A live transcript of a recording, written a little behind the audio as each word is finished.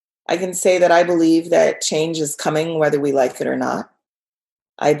I can say that I believe that change is coming whether we like it or not.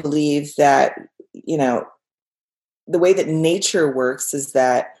 I believe that, you know, the way that nature works is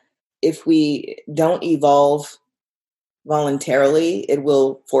that if we don't evolve voluntarily, it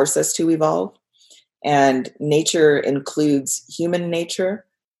will force us to evolve. And nature includes human nature.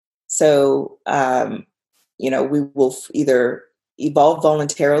 So, we will either evolve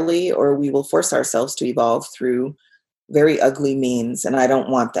voluntarily or we will force ourselves to evolve through very ugly means. And I don't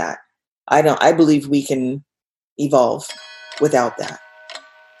want that. I believe we can evolve without that.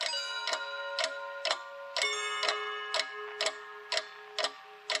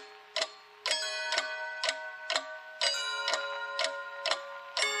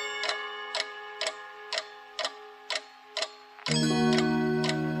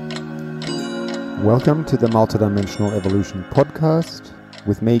 Welcome to the Multidimensional Evolution podcast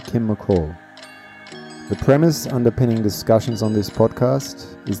with me, Kim McCall. The premise underpinning discussions on this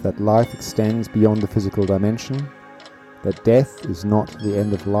podcast is that life extends beyond the physical dimension, that death is not the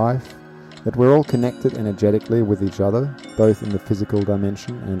end of life, that we're all connected energetically with each other, both in the physical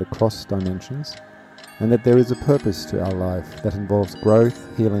dimension and across dimensions, and that there is a purpose to our life that involves growth,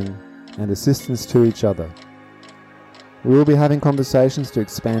 healing, and assistance to each other. We will be having conversations to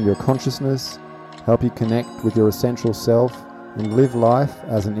expand your consciousness, help you connect with your essential self, and live life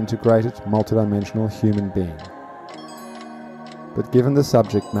as an integrated, multidimensional human being. But given the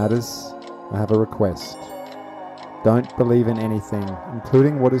subject matters, I have a request. Don't believe in anything,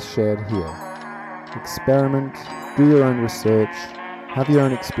 including what is shared here. Experiment, do your own research, have your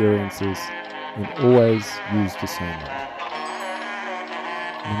own experiences, and always use discernment.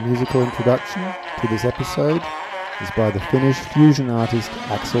 The musical introduction to this episode is by the Finnish fusion artist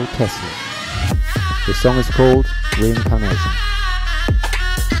Axel Tesla. The song is called Reincarnation.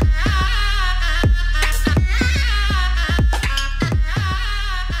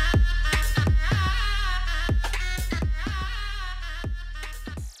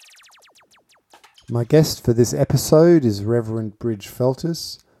 My guest for this episode is Reverend Bridge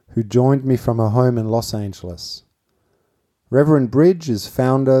Feltis, who joined me from her home in Los Angeles. Reverend Bridge is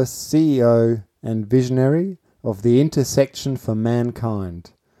founder, CEO, and visionary of the Intersection for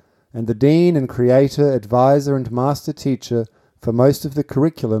Mankind, and the Dean and Creator, Advisor and Master Teacher for most of the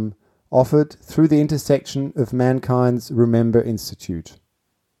curriculum offered through the Intersection of Mankind's Remember Institute.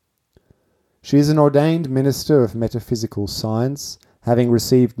 She is an ordained Minister of Metaphysical Science, having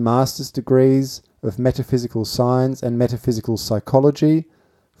received Master's degrees of Metaphysical Science and Metaphysical Psychology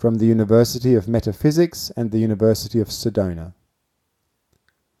from the University of Metaphysics and the University of Sedona.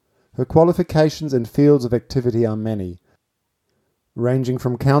 Her qualifications and fields of activity are many, ranging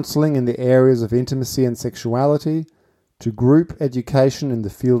from counseling in the areas of intimacy and sexuality to group education in the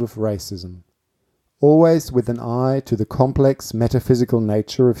field of racism, always with an eye to the complex metaphysical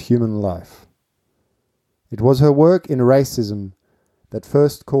nature of human life. It was her work in racism that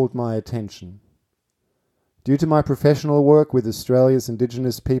first called my attention. Due to my professional work with Australia's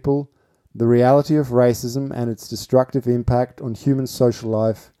Indigenous people, the reality of racism and its destructive impact on human social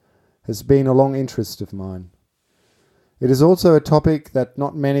life has been a long interest of mine. It is also a topic that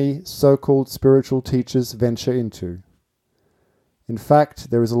not many so-called spiritual teachers venture into. In fact,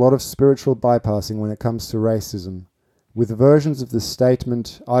 there is a lot of spiritual bypassing when it comes to racism, with versions of the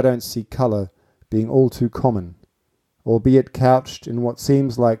statement, "I don't see colour," being all too common, albeit couched in what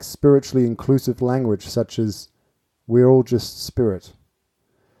seems like spiritually inclusive language such as, "We're all just spirit."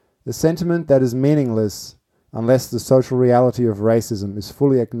 A sentiment that is meaningless unless the social reality of racism is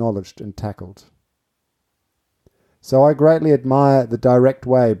fully acknowledged and tackled. So I greatly admire the direct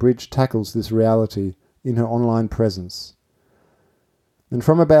way Bridge tackles this reality in her online presence. And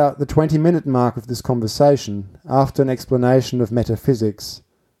from about the 20-minute mark of this conversation, after an explanation of metaphysics,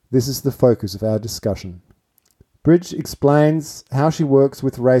 this is the focus of our discussion. Bridge explains how she works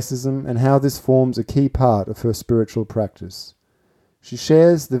with racism and how this forms a key part of her spiritual practice. She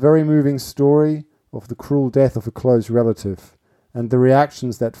shares the very moving story of the cruel death of a close relative and the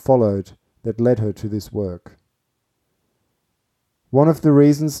reactions that followed that led her to this work. One of the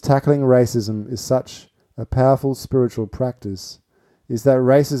reasons tackling racism is such a powerful spiritual practice is that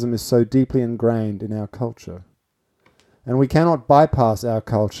racism is so deeply ingrained in our culture. And we cannot bypass our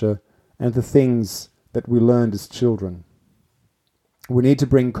culture and the things that we learned as children. We need to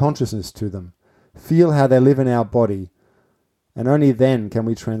bring consciousness to them, feel how they live in our body, and only then can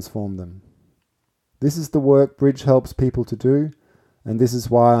we transform them. This is the work Bridge helps people to do, and this is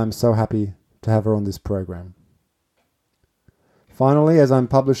why I'm so happy to have her on this program. Finally, as I'm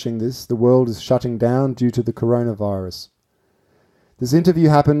publishing this, the world is shutting down due to the coronavirus. This interview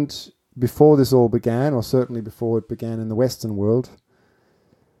happened before this all began, or certainly before it began in the Western world.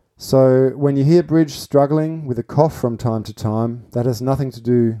 So when you hear Bridge struggling with a cough from time to time, that has nothing to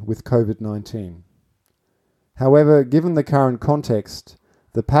do with COVID-19. However, given the current context,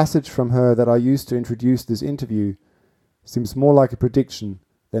 the passage from her that I used to introduce this interview seems more like a prediction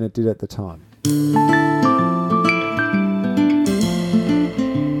than it did at the time.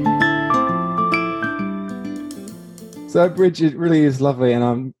 So, Bridge, it really is lovely, and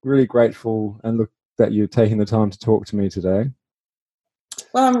I'm really grateful that you're taking the time to talk to me today.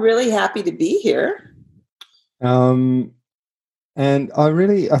 Well, I'm really happy to be here. And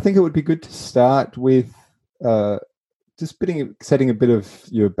I think it would be good to start with just setting a bit of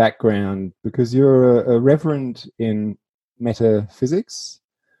your background, because you're a reverend in metaphysics.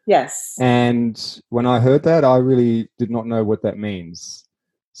 Yes. And when I heard that, I really did not know what that means.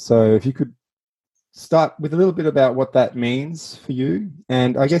 So if you could start with a little bit about what that means for you.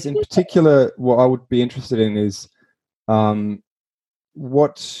 And I guess in particular, what I would be interested in is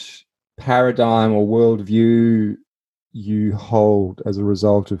what paradigm or worldview you hold as a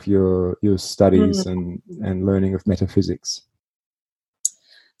result of your studies and learning of metaphysics.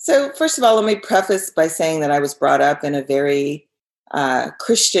 So first of all, let me preface by saying that I was brought up in a very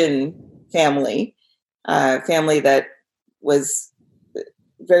Christian family that was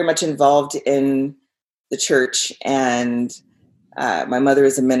very much involved in the church, and my mother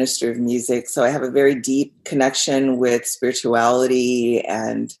is a minister of music, so I have a very deep connection with spirituality,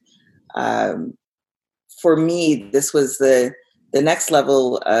 and for me, this was the next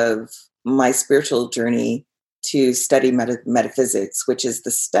level of my spiritual journey, to study metaphysics, which is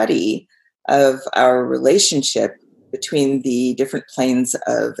the study of our relationship between the different planes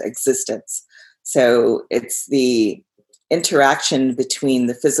of existence. So it's the interaction between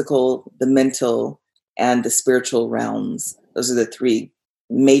the physical, the mental, and the spiritual realms. Those are the three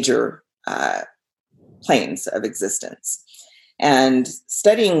major planes of existence. And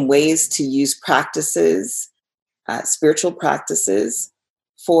studying ways to use practices, spiritual practices,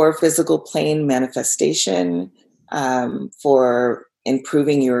 for physical plane manifestation, for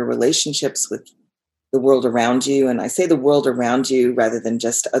improving your relationships with the world around you. And I say the world around you rather than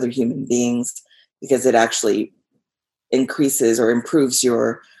just other human beings, because it actually increases or improves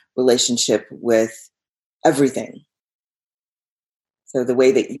your relationship with everything. So the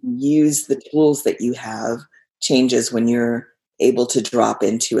way that you use the tools that you have changes when you're able to drop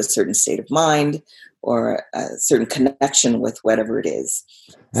into a certain state of mind or a certain connection with whatever it is.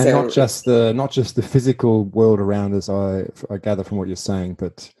 And so, not just the physical world around us, I gather from what you're saying,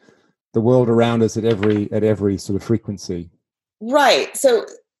 but the world around us at every sort of frequency. Right. So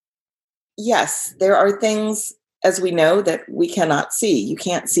yes, there are things, as we know, that we cannot see. You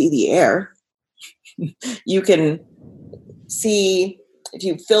can't see the air. You can see, if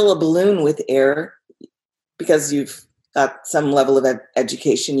you fill a balloon with air, because you've got some level of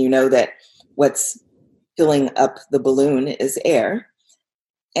education, you know that what's filling up the balloon is air.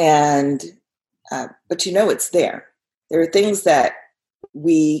 And but you know it's there. There are things that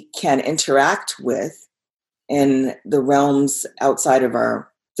we can interact with in the realms outside of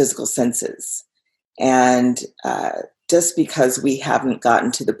our physical senses. And just because we haven't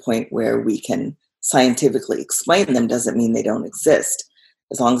gotten to the point where we can scientifically explain them doesn't mean they don't exist.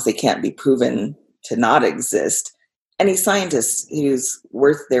 As long as they can't be proven to not exist, any scientist who's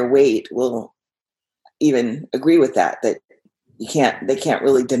worth their weight will even agree with that they can't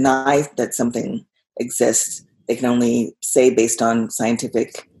really deny that something exists. They can only say, based on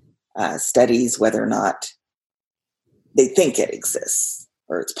scientific studies, whether or not they think it exists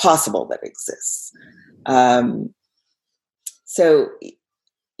or it's possible that it exists. So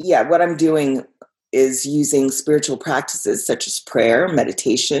yeah, what I'm doing is using spiritual practices such as prayer,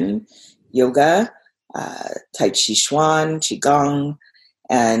 meditation, yoga, Tai Chi Chuan, Qigong,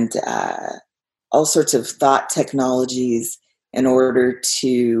 and all sorts of thought technologies in order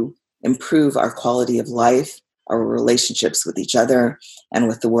to improve our quality of life, our relationships with each other, and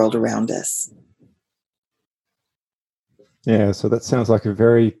with the world around us. Yeah, so that sounds like a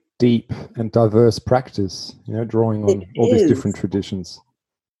very deep and diverse practice, drawing on all these different traditions.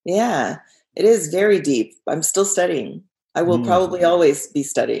 Yeah, it is very deep. I'm still studying. I will probably always be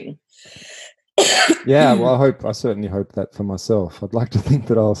studying. Yeah, well, I certainly hope that for myself. I'd like to think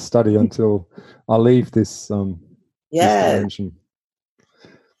that I'll study until I leave this dimension.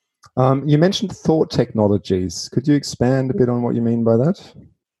 You mentioned thought technologies. Could you expand a bit on what you mean by that?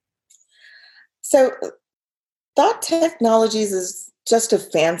 So, thought technologies is just a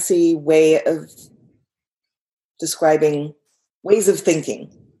fancy way of describing ways of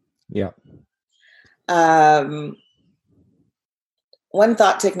thinking. Yeah. One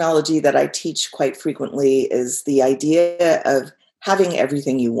thought technology that I teach quite frequently is the idea of having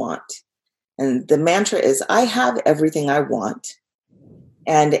everything you want. And the mantra is, I have everything I want,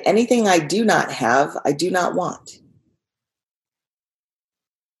 and anything I do not have, I do not want.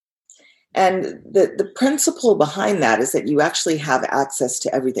 And the principle behind that is that you actually have access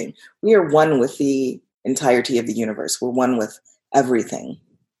to everything. We are one with the entirety of the universe. We're one with everything.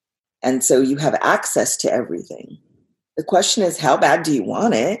 And so you have access to everything. The question is, how bad do you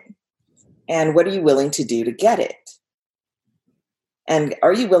want it? And what are you willing to do to get it? And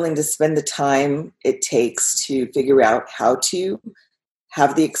are you willing to spend the time it takes to figure out how to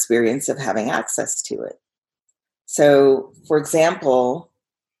have the experience of having access to it? So, for example,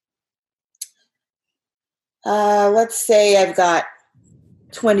 let's say I've got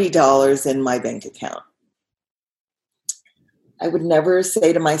 $20 in my bank account. I would never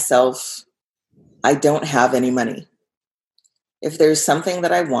say to myself, I don't have any money. If there's something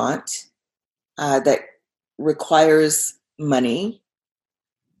that I want that requires money,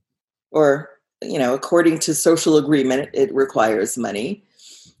 or, according to social agreement, it requires money,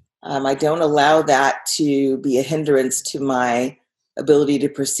 I don't allow that to be a hindrance to my ability to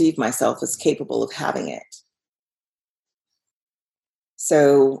perceive myself as capable of having it.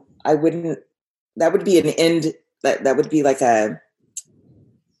 So that would be an end, that would be like a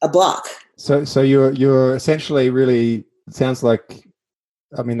block. So you're essentially really, it sounds like,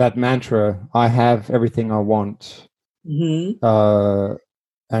 that mantra, I have everything I want. Mm-hmm.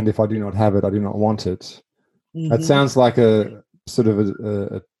 And if I do not have it, I do not want it. Mm-hmm. That sounds like a sort of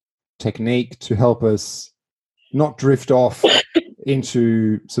a technique to help us not drift off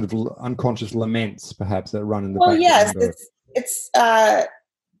into sort of unconscious laments, perhaps, that run in the background. Yes, it's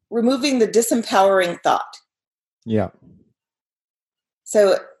removing the disempowering thought. Yeah.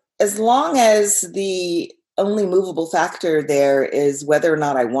 So as long as the only movable factor there is whether or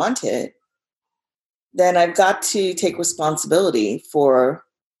not I want it, then I've got to take responsibility for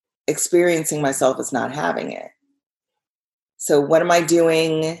experiencing myself as not having it. So what am I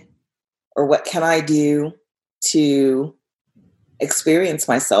doing, or what can I do to experience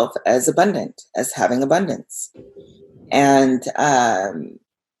myself as abundant, as having abundance? And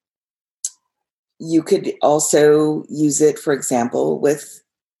you could also use it, for example, with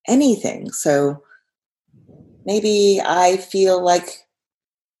anything. So maybe I feel like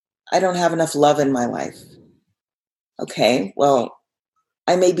I don't have enough love in my life. Okay, well,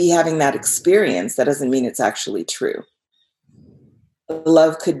 I may be having that experience. That doesn't mean it's actually true. The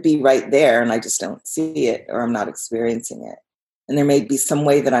love could be right there and I just don't see it, or I'm not experiencing it. And there may be some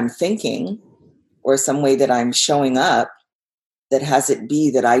way that I'm thinking or some way that I'm showing up that has it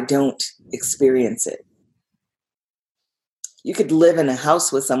be that I don't experience it. You could live in a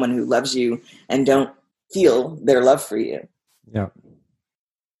house with someone who loves you and don't feel their love for you. Yeah.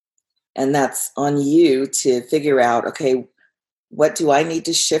 And that's on you to figure out, okay, what do I need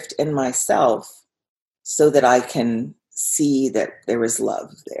to shift in myself so that I can see that there is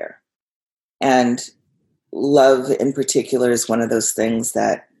love there? And love in particular is one of those things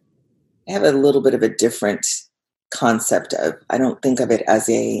that I have a little bit of a different concept of. I don't think of it as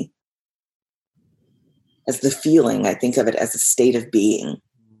the feeling. I think of it as a state of being,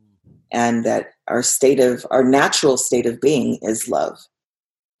 and that our natural state of being is love,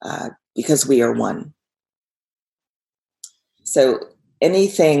 because we are one. So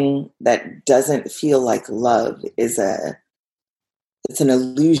anything that doesn't feel like love it's an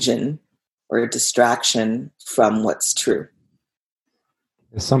illusion or a distraction from what's true.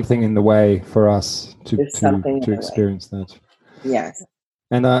 There's something in the way for us to experience that. Yes.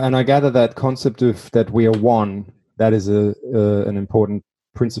 And I gather that concept of that we are one, that is an important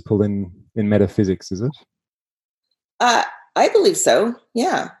principle in metaphysics, is it? I believe so.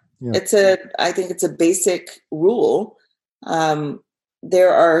 Yeah. I think it's a basic rule.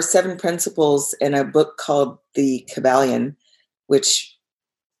 There are 7 principles in a book called The Kybalion, which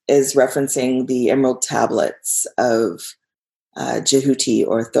is referencing the emerald tablets of Jehuti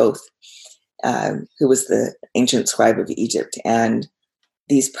or Thoth, who was the ancient scribe of Egypt. And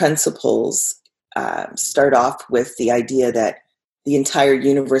these principles start off with the idea that the entire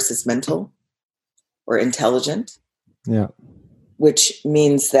universe is mental or intelligent. Yeah. Which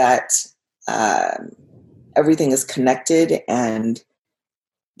means that everything is connected and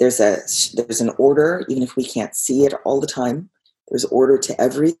there's an order, even if we can't see it all the time. There's order to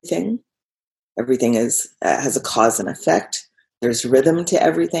everything. Everything has a cause and effect. There's rhythm to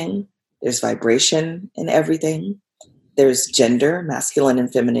everything. There's vibration in everything. There's gender, masculine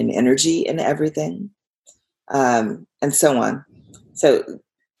and feminine energy in everything, and so on. So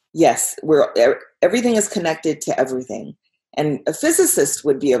yes, everything is connected to everything. And a physicist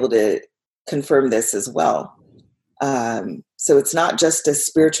would be able to confirm this as well. So it's not just a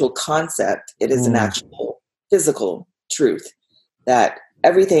spiritual concept, it is an actual physical truth that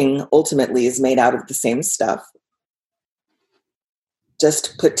everything ultimately is made out of the same stuff,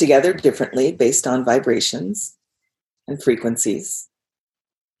 just put together differently based on vibrations and frequencies.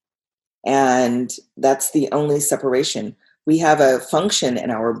 And that's the only separation. We have a function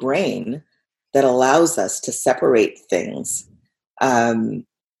in our brain that allows us to separate things.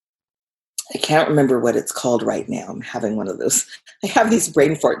 I can't remember what it's called right now. I'm having one of those. I have these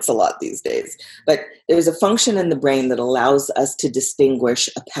brain farts a lot these days. But there's a function in the brain that allows us to distinguish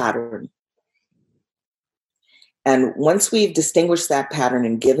a pattern. And once we've distinguished that pattern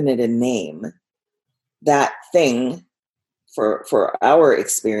and given it a name, that thing, for our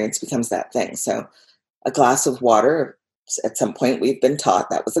experience, becomes that thing. So a glass of water, at some point we've been taught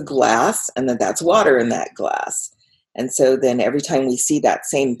that was a glass and that that's water in that glass. And so then every time we see that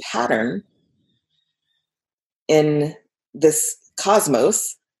same pattern in this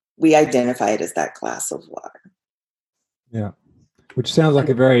cosmos, we identify it as that glass of water. Yeah. Which sounds like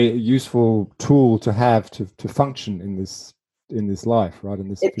a very useful tool to have to function in this life, right? In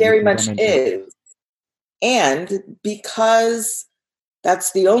this, it very much is. And because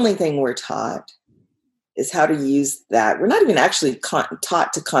that's the only thing we're taught, is how to use that. We're not even actually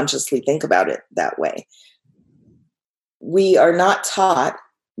taught to consciously think about it that way. We are not taught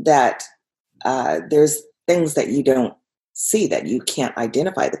that there's things that you don't see, that you can't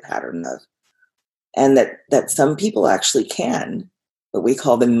identify the pattern of, and that some people actually can, but we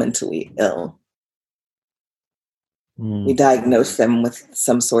call them mentally ill. We diagnose them with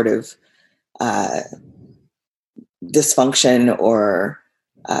some sort of dysfunction or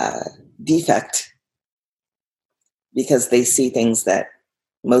defect because they see things that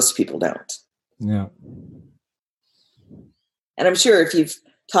most people don't. Yeah. And I'm sure if you've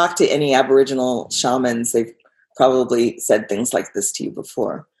talked to any Aboriginal shamans, they've probably said things like this to you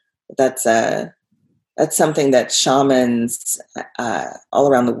before. That's something that shamans all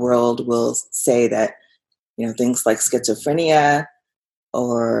around the world will say, that, you know, things like schizophrenia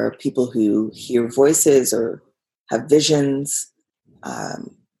or people who hear voices or have visions,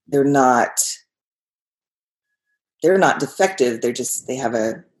 they're not defective. There's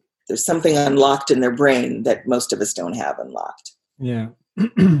something unlocked in their brain that most of us don't have unlocked. Yeah.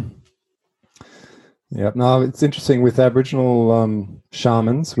 Yeah. No, it's interesting with Aboriginal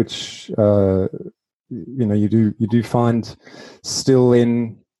shamans, which you do find still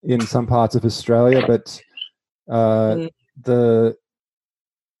in some parts of Australia, but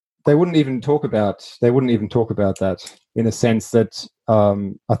they wouldn't even talk about that, in a sense that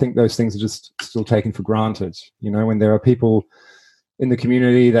I think those things are just still taken for granted. You know, when there are people in the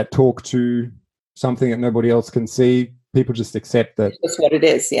community that talk to something that nobody else can see, people just accept that that's what it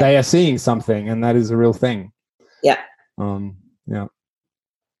is. Yeah. They are seeing something, and that is a real thing. Yeah. Yeah.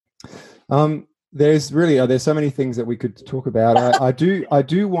 There's so many things that we could talk about. I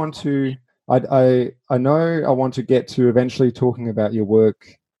do want to. I know I want to get to eventually talking about your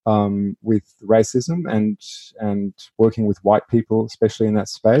work with racism and working with white people, especially in that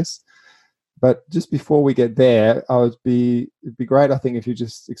space. But just before we get there, it'd be great, I think, if you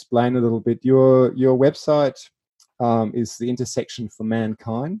just explain a little bit. Your website is the Intersection for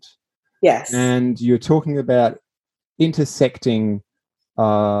Mankind. Yes. And you're talking about intersecting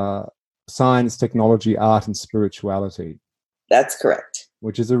science, technology, art, and spirituality. That's correct.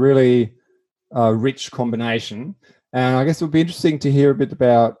 Which is a really rich combination. And I guess it would be interesting to hear a bit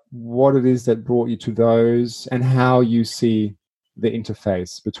about what it is that brought you to those and how you see the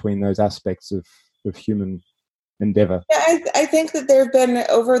interface between those aspects of human endeavor. Yeah, I think that there have been,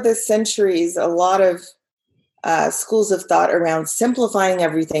 over the centuries, a lot of schools of thought around simplifying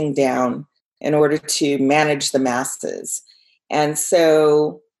everything down in order to manage the masses. And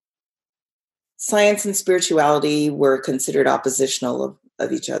so science and spirituality were considered oppositional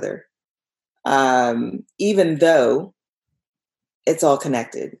of each other, even though it's all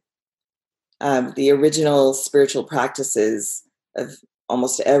connected. The original spiritual practices of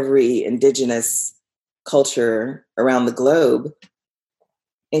almost every indigenous culture around the globe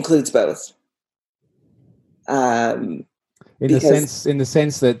includes both. In the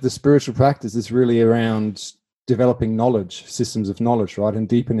sense that the spiritual practice is really around developing knowledge, systems of knowledge, right, and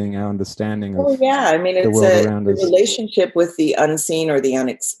deepening our understanding of it's the world around us. Relationship with the unseen or the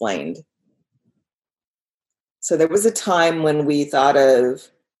unexplained. So there was a time when we thought of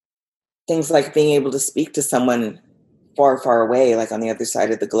things like being able to speak to someone far, far away, like on the other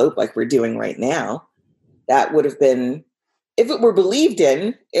side of the globe, like we're doing right now. That would have been, if it were believed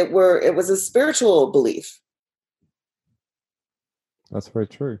in, it was a spiritual belief. That's very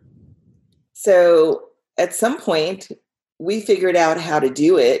true. So at some point, we figured out how to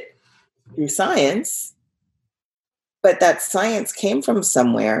do it through science, but that science came from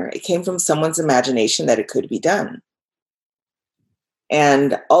somewhere. It came from someone's imagination that it could be done.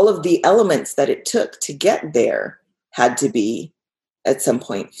 And all of the elements that it took to get there had to be at some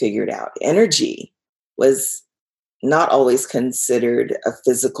point figured out. Energy was not always considered a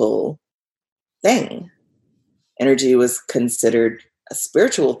physical thing. Energy was considered a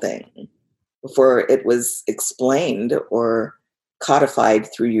spiritual thing before it was explained or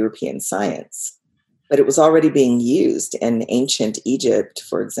codified through European science. But it was already being used in ancient Egypt,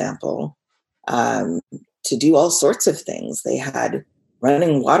 for example, to do all sorts of things. They had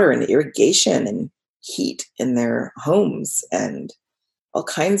running water and irrigation and heat in their homes and all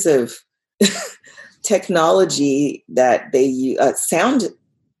kinds of technology that they use.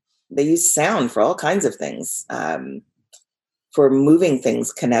 They use sound for all kinds of things, for moving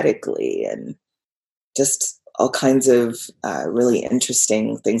things kinetically, and just all kinds of really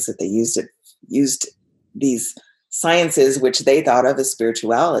interesting things that they used these sciences, which they thought of as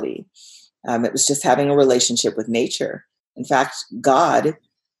spirituality. It was just having a relationship with nature. In fact, God,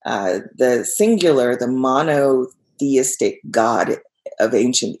 the singular, the monotheistic God of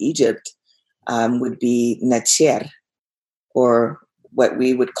ancient Egypt, would be Neter, or what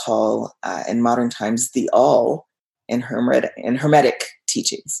we would call in modern times the all in Hermetic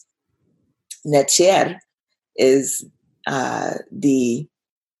teachings. Neter is the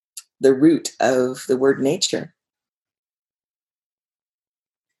root of the word nature.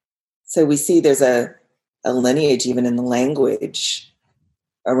 So we see there's a lineage even in the language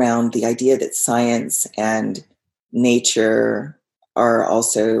around the idea that science and nature are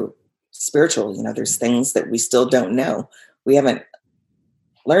also spiritual. You know, there's things that we still don't know. We haven't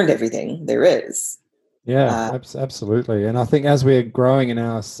learned everything there is. Yeah, absolutely. And I think as we're growing in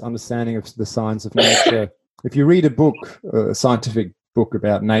our understanding of the science of nature, if you read a book, a scientific book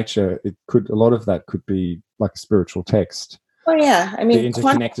about nature, a lot of that could be like a spiritual text. Oh yeah, I mean, the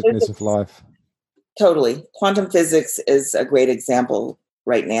interconnectedness of life. Totally. Quantum physics is a great example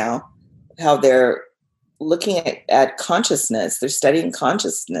right now, how they're looking at consciousness. They're studying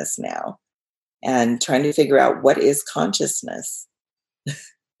consciousness now and trying to figure out what is consciousness.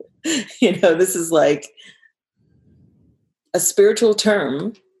 You know, this is like a spiritual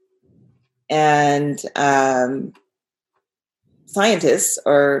term, and scientists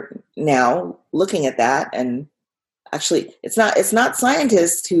are now looking at that. And actually, it's not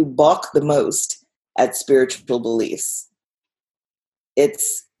scientists who balk the most at spiritual beliefs.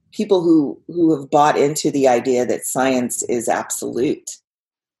 It's people who have bought into the idea that science is absolute.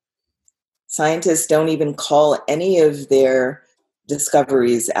 Scientists don't even call any of their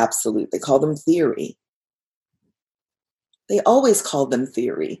discoveries absolute. They call them theory. They always call them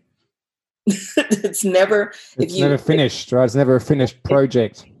theory. It's never finished, right? It's never a finished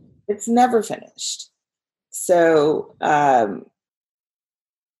project. It's never finished. So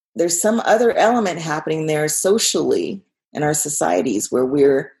there's some other element happening there socially in our societies where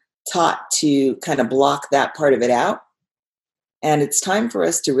we're taught to kind of block that part of it out. And it's time for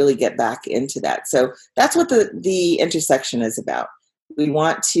us to really get back into that. So that's what the intersection is about. We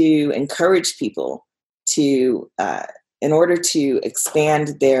want to encourage people to, in order to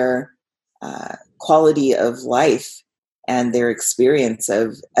expand their quality of life and their experience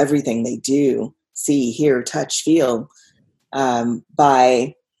of everything they do, see, hear, touch, feel,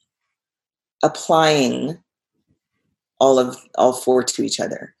 by applying all four to each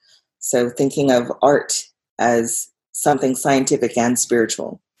other. So thinking of art as something scientific and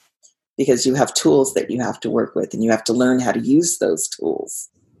spiritual, because you have tools that you have to work with and you have to learn how to use those tools.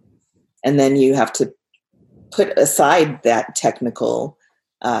 And then you have to put aside that technical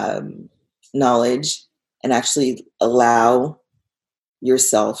knowledge and actually allow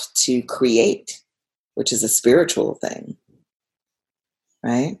yourself to create, which is a spiritual thing.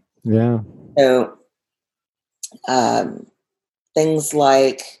 Right? Yeah. So things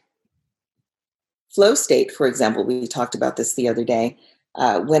like flow state, for example, we talked about this the other day.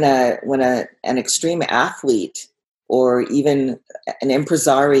 When an extreme athlete or even an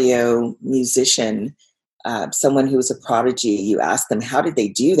impresario musician, someone who was a prodigy, you ask them, how did they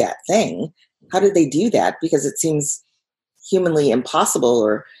do that thing? How did they do that? Because it seems humanly impossible,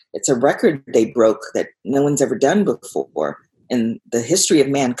 or it's a record they broke that no one's ever done before in the history of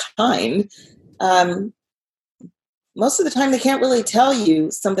mankind. Most of the time they can't really tell you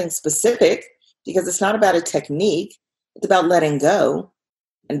something specific, because it's not about a technique. It's about letting go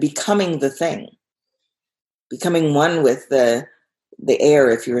and becoming the thing, becoming one with the air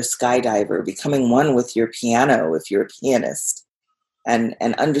if you're a skydiver, becoming one with your piano if you're a pianist, and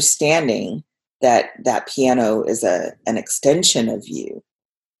understanding that piano is an extension of you,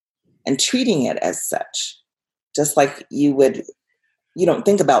 and treating it as such. Just like you don't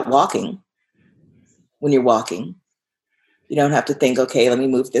think about walking when you're walking. You don't have to think, okay, let me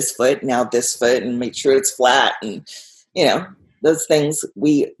move this foot, now this foot, and make sure it's flat. And, those things,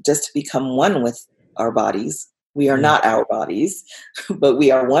 we just become one with our bodies. We are not our bodies, but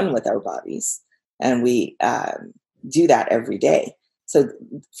we are one with our bodies. And we do that every day. So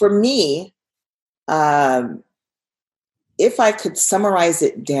for me, if I could summarize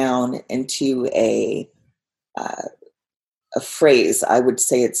it down into a phrase, I would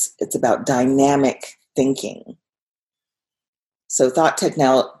say it's about dynamic thinking. So thought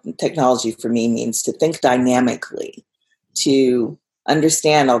technology for me means to think dynamically, to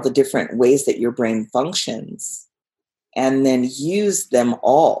understand all the different ways that your brain functions, and then use them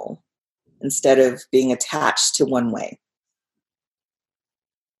all instead of being attached to one way.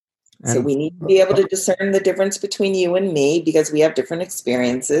 So we need to be able to discern the difference between you and me, because we have different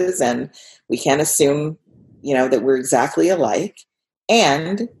experiences, and we can't assume, that we're exactly alike,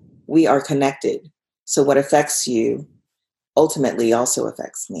 and we are connected. So what affects you ultimately also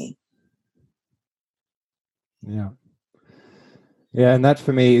affects me. Yeah. Yeah, and that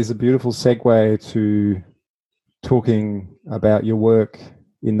for me is a beautiful segue to talking about your work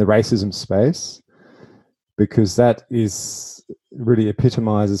in the racism space, because that is really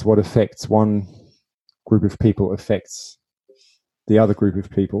epitomizes what affects one group of people affects the other group of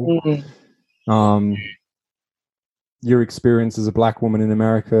people. Mm-hmm. Your experience as a black woman in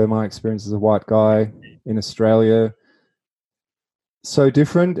America, my experience as a white guy in Australia, so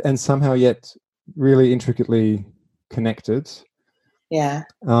different and somehow yet really intricately connected. Yeah.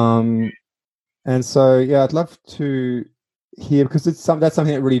 And so, I'd love to hear, because that's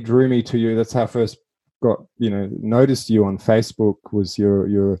something that really drew me to you. That's how I first got, noticed you on Facebook, was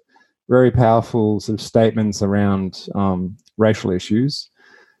your very powerful sort of statements around racial issues.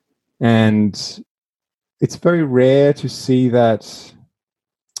 And it's very rare to see that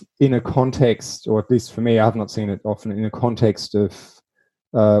in a context, or at least for me, I've not seen it often, in a context of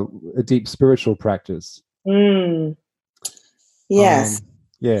a deep spiritual practice. Yes.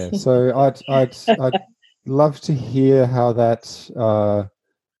 So I'd love to hear how that. Well,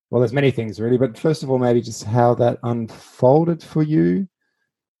 there's many things really, but first of all, maybe just how that unfolded for you,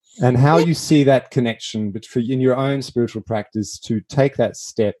 and how you see that connection between in your own spiritual practice to take that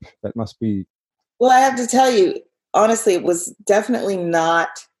step. That must be. Well, I have to tell you, honestly, it was definitely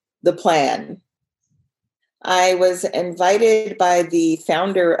not the plan. I was invited by the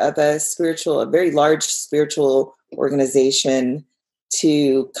founder of a very large spiritual organization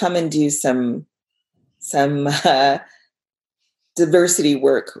to come and do some diversity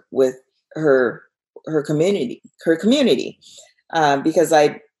work with her community, because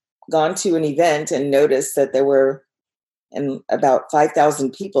I'd gone to an event and noticed that there were, in about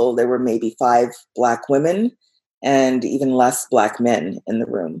 5,000 people, there were maybe 5 Black women and even less Black men in the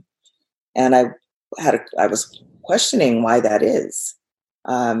room. And I was questioning why that is.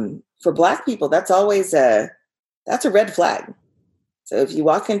 For Black people, that's always that's a red flag. So if you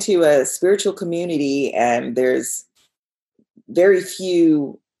walk into a spiritual community and there's very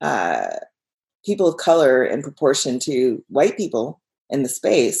few people of color in proportion to white people in the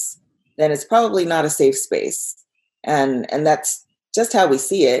space, then it's probably not a safe space. And that's just how we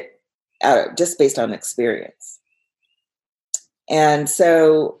see it, just based on experience. And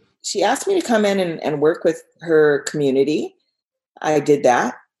so she asked me to come in and work with her community. I did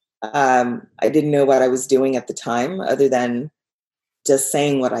that. I didn't know what I was doing at the time, other than just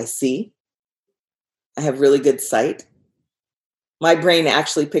saying what I see. I have really good sight. My brain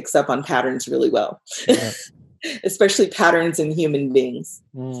actually picks up on patterns really well, especially patterns in human beings.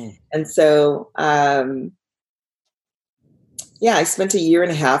 And so, I spent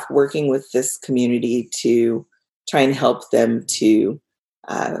 1.5 years working with this community to try and help them to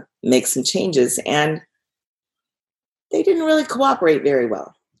make some changes. And they didn't really cooperate very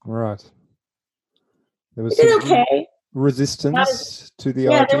well. Right. There was resistance to the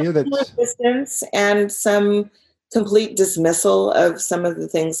idea that resistance and some complete dismissal of some of the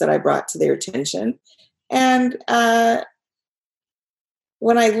things that I brought to their attention. And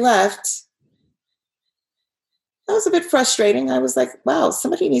when I left, that was a bit frustrating. I was like, wow,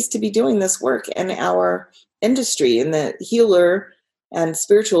 somebody needs to be doing this work in our industry, in the healer and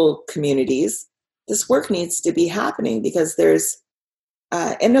spiritual communities. This work needs to be happening, because there's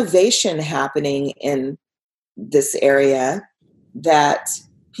innovation happening in this area that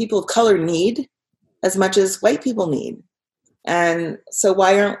people of color need as much as white people need. And so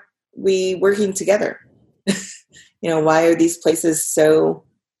why aren't we working together? Why are these places so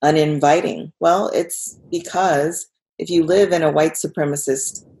uninviting? Well, it's because if you live in a white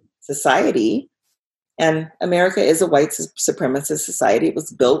supremacist society, and America is a white supremacist society, it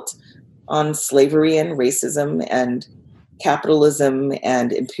was built on slavery and racism and capitalism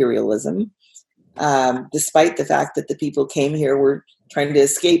and imperialism, despite the fact that the people came here were trying to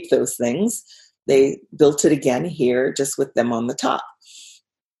escape those things. They built it again here, just with them on the top.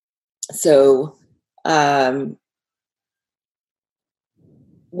 So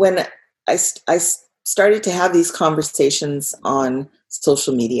when I started to have these conversations on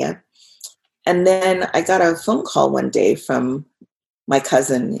social media, and then I got a phone call one day from my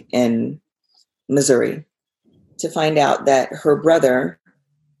cousin in Missouri to find out that her brother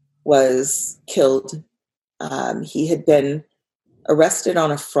was killed. He had been arrested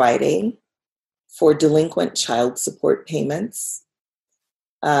on a Friday for delinquent child support payments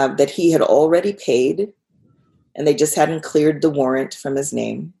that he had already paid, and they just hadn't cleared the warrant from his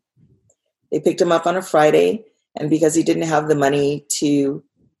name. They picked him up on a Friday, and because he didn't have the money to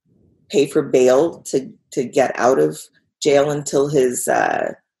pay for bail to get out of jail until his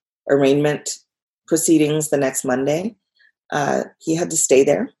arraignment proceedings the next Monday, he had to stay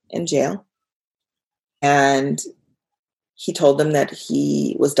there in jail. And he told them that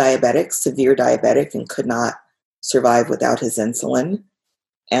he was diabetic, severe diabetic, and could not survive without his insulin.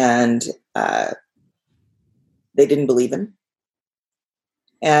 And they didn't believe him.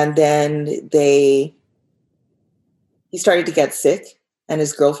 And then he started to get sick, and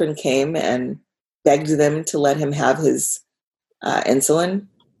his girlfriend came and begged them to let him have his insulin.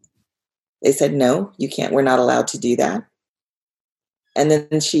 They said, no, you can't. We're not allowed to do that. And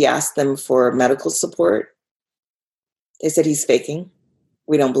then she asked them for medical support. They said, he's faking.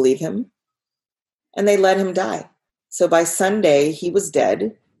 We don't believe him. And they let him die. So by Sunday, he was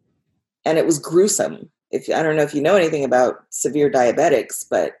dead, and it was gruesome. I don't know if you know anything about severe diabetics,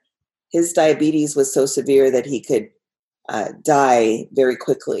 but his diabetes was so severe that he could die very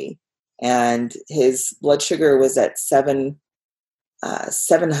quickly. And his blood sugar was at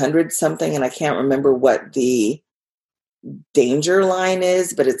 700 something, and I can't remember what the danger line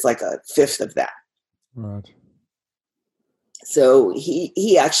is, but it's like a fifth of that. Right. So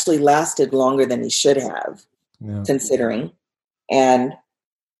he actually lasted longer than he should have, considering. And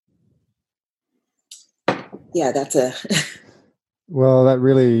yeah, that's Well, that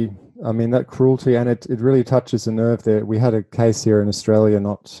really, I mean, that cruelty, and it really touches a nerve there. We had a case here in Australia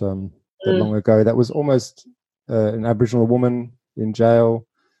not that long ago that was almost an Aboriginal woman in jail.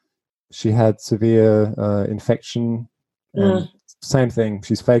 She had severe infection, and same thing.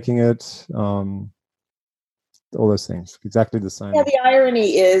 She's faking it. All those things, exactly the same. Yeah, the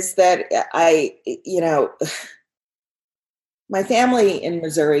irony is that my family in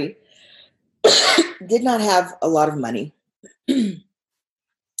Missouri did not have a lot of money. They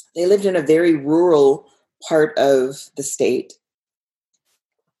lived in a very rural part of the state,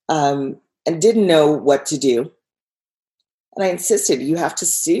 and didn't know what to do. And I insisted, you have to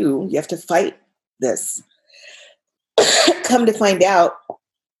sue, you have to fight this. Come to find out,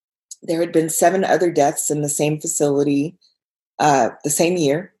 there had been 7 other deaths in the same facility the same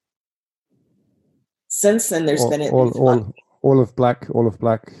year. Since then, there's been all of black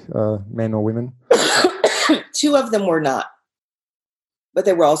men or women. 2 of them were not, but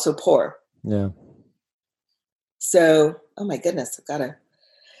they were also poor. Yeah. So, oh my goodness, I've got to.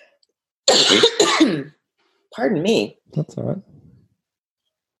 Pardon me. That's all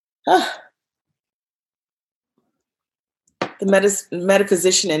right. The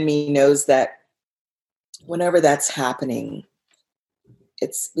metaphysician in me knows that whenever that's happening,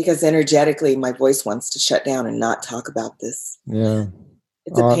 it's because energetically my voice wants to shut down and not talk about this. Yeah.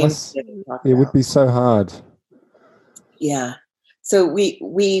 It's a pain. It would be so hard. Yeah. So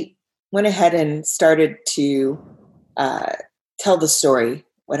we went ahead and started to tell the story,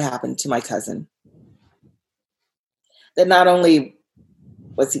 what happened to my cousin. That not only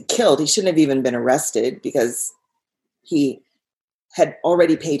was he killed, he shouldn't have even been arrested because he had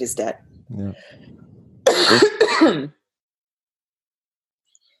already paid his debt. Yeah.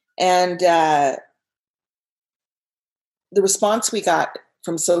 And the response we got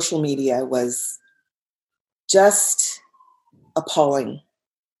from social media was just appalling.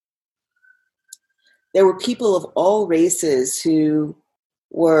 There were people of all races who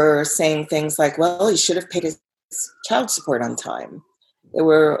were saying things like, well, he should have paid his child support on time. There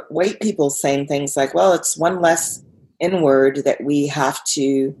were white people saying things like, well, it's one less N-word that we have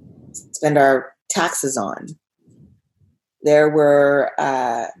to spend our taxes on. There were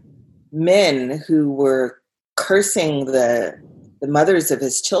men who were cursing the mothers of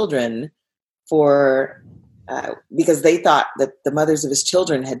his children for because they thought that the mothers of his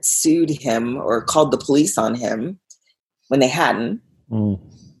children had sued him or called the police on him when they hadn't.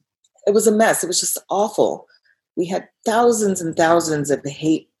 It was a mess. It was just awful. We had thousands and thousands of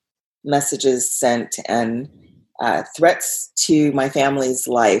hate messages sent and threats to my family's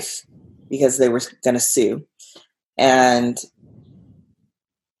life because they were going to sue. And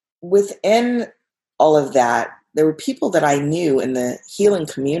within all of that, there were people that I knew in the healing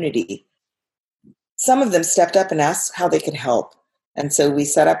community. Some of them stepped up and asked how they could help. And so we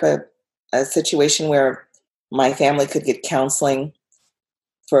set up a situation where my family could get counseling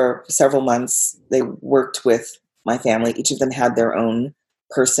for several months. They worked with my family. Each of them had their own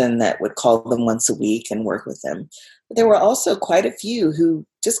person that would call them once a week and work with them. But there were also quite a few who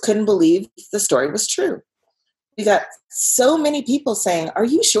just couldn't believe the story was true. We got so many people saying, "Are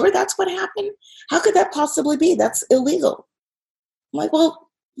you sure that's what happened? How could that possibly be? That's illegal." I'm like, well,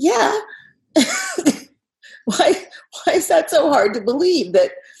 yeah. Why is that so hard to believe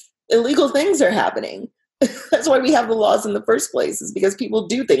that illegal things are happening? That's why we have the laws in the first place, is because people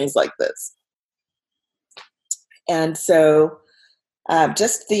do things like this. And so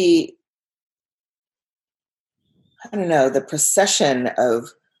just the procession of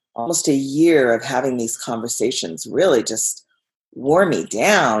almost a year of having these conversations really just wore me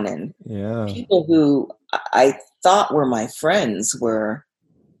down. And people who I thought were my friends were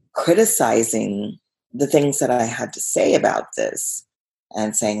criticizing the things that I had to say about this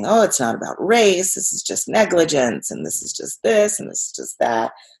and saying, "Oh, it's not about race. This is just negligence. And this is just this. And this is just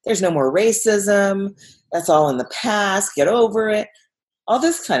that. There's no more racism. That's all in the past. Get over it." All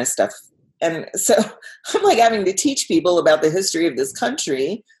this kind of stuff. And so I'm like having to teach people about the history of this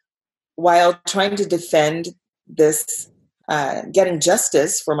country while trying to defend this, getting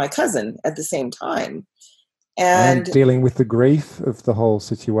justice for my cousin at the same time. And dealing with the grief of the whole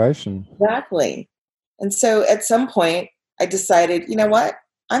situation. Exactly. And so at some point I decided, you know what?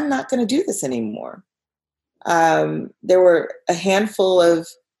 I'm not going to do this anymore. There were a handful of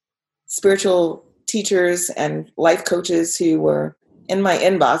spiritual teachers and life coaches who were in my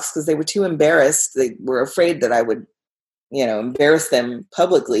inbox because they were too embarrassed. They were afraid that I would, embarrass them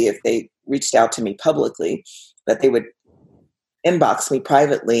publicly if they reached out to me publicly, but they would inbox me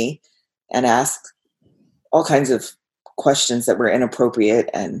privately and ask all kinds of questions that were inappropriate.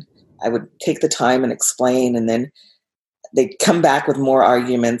 And I would take the time and explain, and then they'd come back with more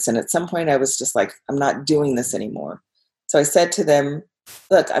arguments. And at some point I was just like, I'm not doing this anymore. So I said to them,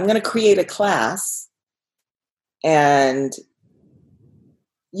 look, I'm going to create a class and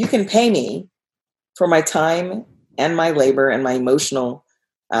you can pay me for my time and my labor and my emotional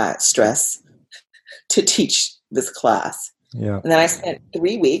stress to teach this class. Yeah. And then I spent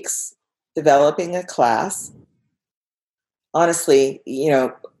 3 weeks developing a class. Honestly,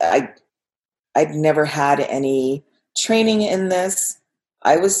 I'd never had any training in this.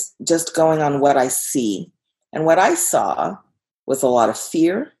 I was just going on what I see. And what I saw was a lot of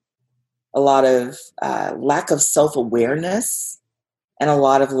fear, a lot of lack of self-awareness, and a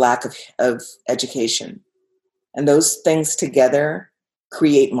lot of lack of education. And those things together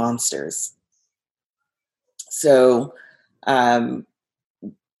create monsters. So the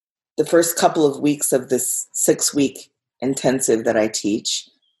first couple of weeks of this 6-week intensive that I teach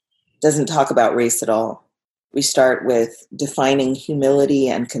doesn't talk about race at all. We start with defining humility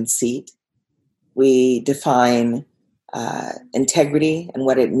and conceit. We define integrity and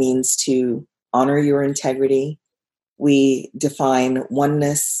what it means to honor your integrity. We define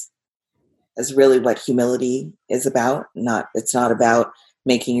oneness as really what humility is about. It's not about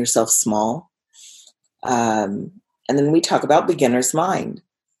making yourself small. And then we talk about beginner's mind,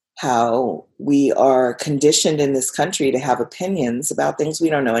 how we are conditioned in this country to have opinions about things we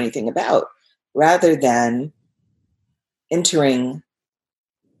don't know anything about, rather than entering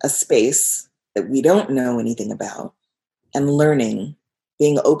a space that we don't know anything about and learning,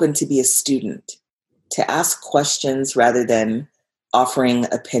 being open to be a student, to ask questions rather than offering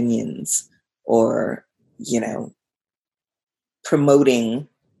opinions or, promoting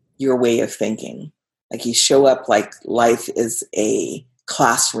your way of thinking. Like you show up like life is a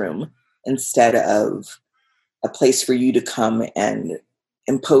classroom instead of a place for you to come and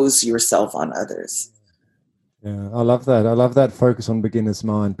impose yourself on others. Yeah, I love that. I love that focus on beginner's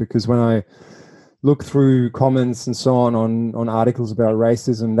mind, because when I look through comments and so on articles about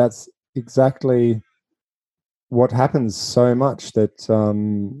racism, that's exactly what happens so much, that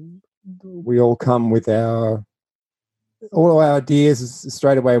we all come with all our ideas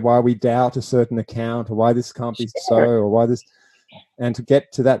straight away, why we doubt a certain account, or why this can't be so, or why this, and to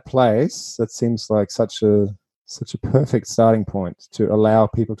get to that place, that seems like such a perfect starting point to allow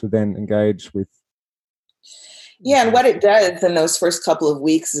people to then engage with Yeah, and what it does in those first couple of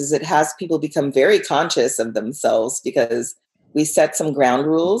weeks is it has people become very conscious of themselves because we set some ground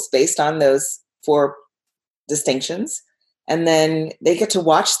rules based on those four distinctions, and then they get to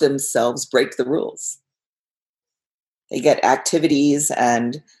watch themselves break the rules. They get activities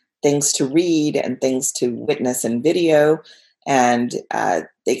and things to read and things to witness in video, and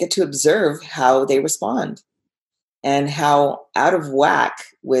they get to observe how they respond and how out of whack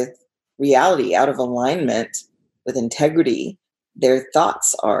with reality, out of alignment with integrity, their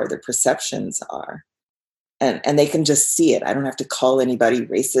thoughts are, their perceptions are. And they can just see it. I don't have to call anybody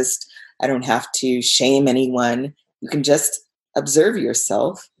racist. I don't have to shame anyone. You can just observe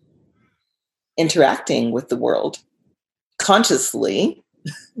yourself interacting with the world consciously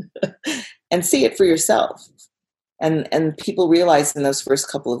and see it for yourself. And people realize in those first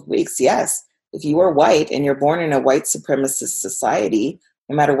couple of weeks, yes, if you are white and you're born in a white supremacist society,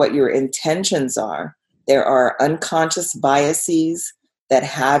 no matter what your intentions are, there are unconscious biases that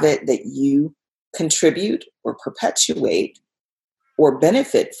have it that you contribute or perpetuate or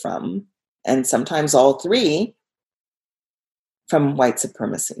benefit from, and sometimes all three, from white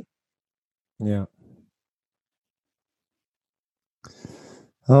supremacy. Yeah.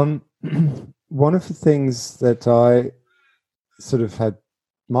 One of the things that I sort of had,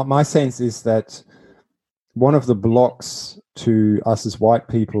 my sense is that one of the blocks to us as white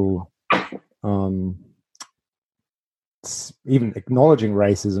people, even acknowledging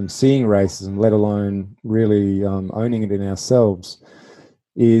racism, seeing racism, let alone really owning it in ourselves,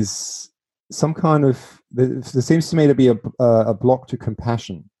 is some kind of, there seems to me to be a block to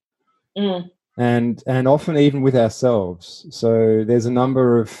compassion. And often even with ourselves. So there's a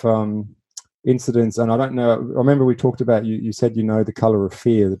number of incidents, and I don't know, I remember we talked about, you said, The Color of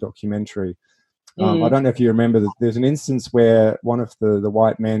Fear, the documentary. I don't know if you remember that there's an instance where one of the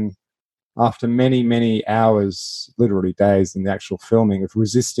white men, after many, many hours, literally days in the actual filming of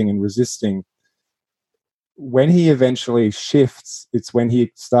resisting, when he eventually shifts, it's when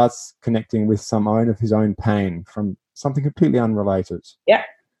he starts connecting with some of his own pain from something completely unrelated. Yeah.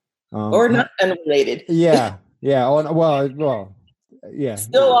 Or not unrelated. Yeah. Well, yeah.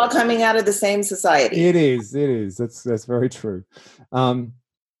 Still all coming out of the same society. It is. That's very true. I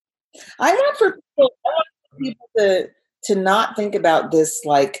want for people to not think about this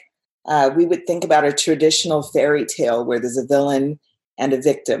like we would think about a traditional fairy tale where there's a villain and a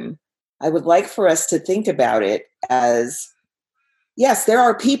victim. I would like for us to think about it as, yes, there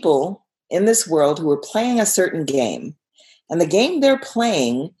are people in this world who are playing a certain game. And the game they're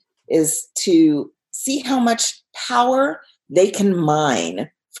playing is to see how much power they can mine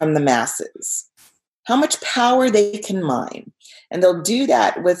from the masses, how much power they can mine. And they'll do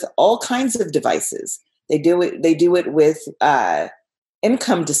that with all kinds of devices. They do it with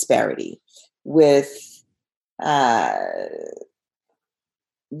income disparity, with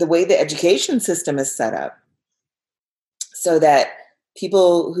the way the education system is set up, so that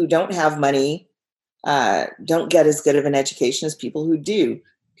people who don't have money don't get as good of an education as people who do.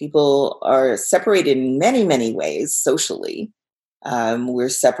 People are separated in many, many ways socially. We're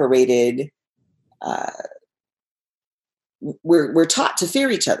separated. We're taught to fear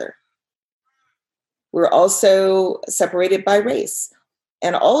each other. We're also separated by race.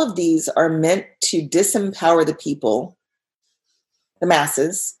 And all of these are meant to disempower the people, the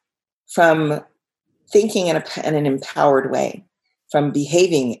masses, from thinking in an empowered way, from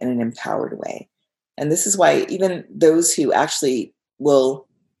behaving in an empowered way. And this is why even those who actually will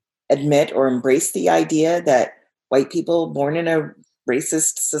admit or embrace the idea that white people born in a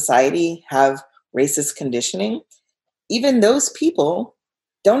racist society have racist conditioning, even those people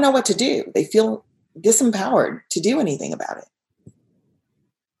don't know what to do. They feel disempowered to do anything about it.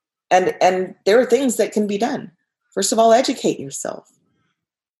 And there are things that can be done. First of all, educate yourself.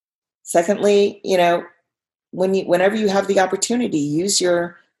 Secondly, whenever you have the opportunity, use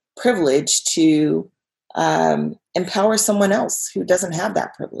your privilege to empower someone else who doesn't have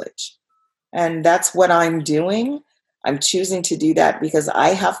that privilege. And that's what I'm doing. I'm choosing to do that because I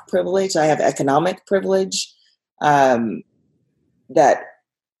have privilege. I have economic privilege that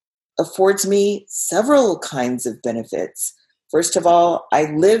affords me several kinds of benefits. First of all, I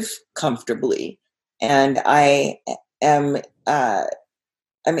live comfortably, and I am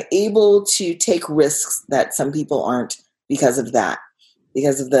I'm able to take risks that some people aren't because of that,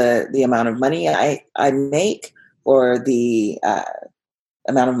 because of the amount of money I make, or the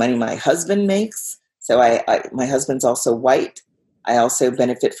amount of money my husband makes. So my husband's also white. I also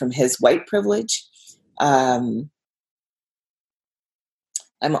benefit from his white privilege. I'm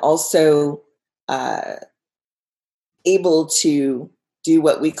also able to do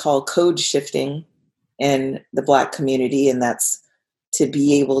what we call code shifting in the Black community, and that's to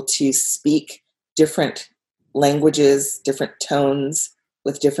be able to speak different languages, different tones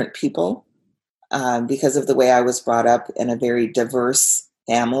with different people, because of the way I was brought up in a very diverse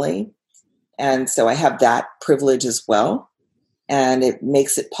family. And so I have that privilege as well. And it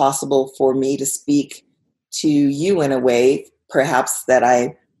makes it possible for me to speak to you in a way, perhaps that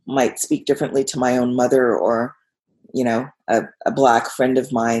I might speak differently to my own mother or, a Black friend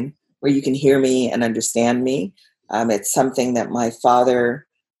of mine, where you can hear me and understand me. It's something that my father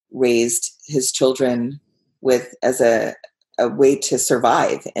raised his children with as a way to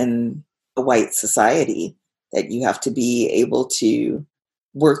survive in a white society, that you have to be able to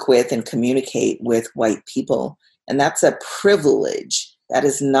work with and communicate with white people. And that's a privilege. That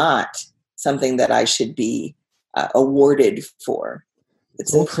is not something that I should be awarded for.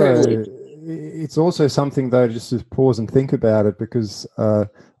 It's a privilege. It's also something, though, just to pause and think about it, because I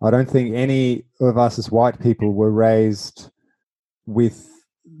don't think any of us as white people were raised with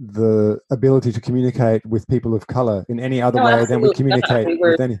the ability to communicate with people of color in any other way than we communicate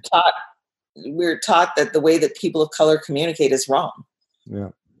with any. We're taught that the way that people of color communicate is wrong. Yeah.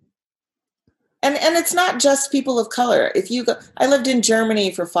 And it's not just people of color. I lived in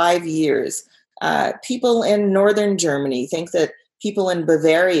Germany for 5 years. People in northern Germany think that people in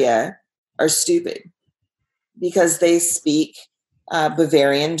Bavaria are stupid because they speak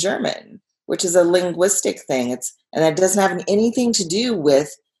Bavarian German, which is a linguistic thing. And that doesn't have anything to do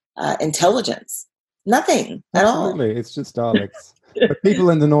with intelligence. Nothing at all. Absolutely, it's just dialects. But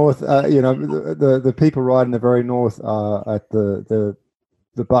people in the north, the people right in the very north are at the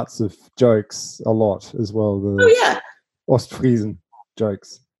butts of jokes a lot as well. Ostfriesen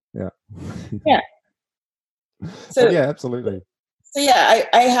jokes. Yeah. Yeah. So yeah, absolutely. So yeah,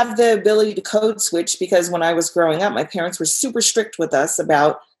 I have the ability to code switch because when I was growing up, my parents were super strict with us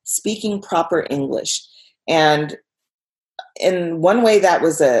about speaking proper English. And in one way that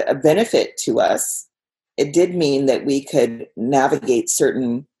was a benefit to us. It did mean that we could navigate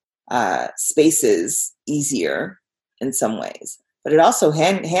certain spaces easier in some ways. But it also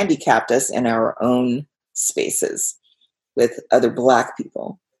handicapped us in our own spaces with other Black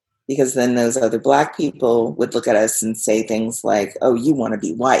people, because then those other Black people would look at us and say things like, oh, you want to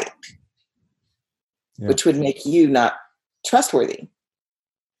be white, which would make you not trustworthy.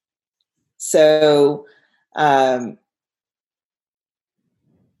 So I'm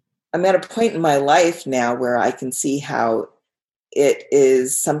at a point in my life now where I can see how it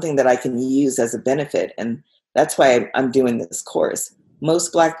is something that I can use as a benefit. And that's why I'm doing this course.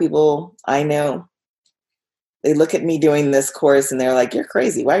 Most Black people I know, they look at me doing this course and they're like, you're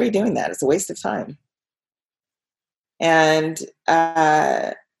crazy. Why are you doing that? It's a waste of time. And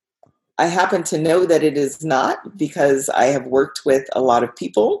I happen to know that it is not, because I have worked with a lot of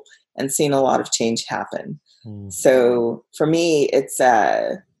people and seen a lot of change happen. So for me, it's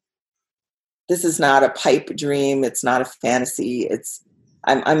this is not a pipe dream. It's not a fantasy.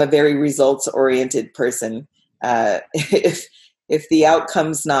 I'm a very results-oriented person. If the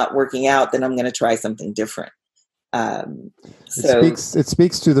outcome's not working out, then I'm going to try something different. It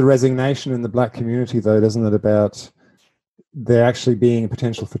speaks to the resignation in the Black community, though, doesn't it? About there actually being a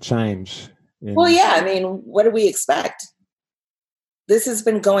potential for change. Well, yeah. I mean, what do we expect? This has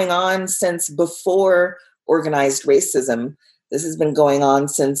been going on since before organized racism. This has been going on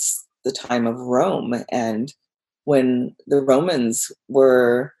since the time of Rome, and when the Romans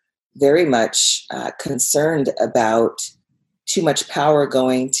were very much concerned about too much power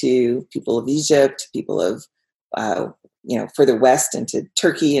going to people of Egypt, people of further west into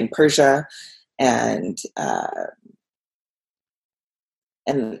Turkey and Persia, and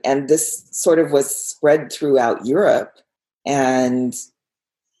this sort of was spread throughout Europe, and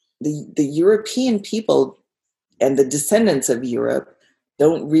the European people and the descendants of Europe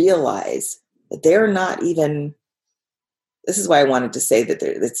don't realize that they're not even. This is why I wanted to say that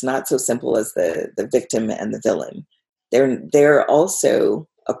it's not so simple as the victim and the villain. They're also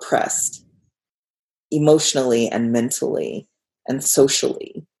oppressed emotionally and mentally and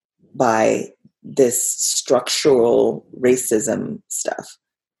socially by this structural racism stuff,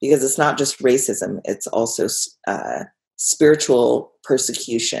 because it's not just racism, it's also spiritual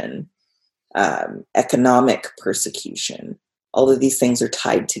persecution, economic persecution. All of these things are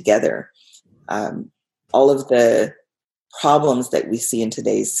tied together. All of the problems that we see in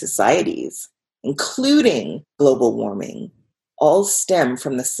today's societies, including global warming, all stem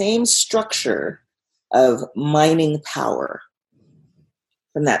from the same structure of mining power,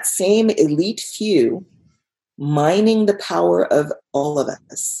 from that same elite few mining the power of all of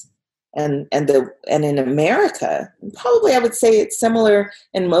us. And in America, probably I would say it's similar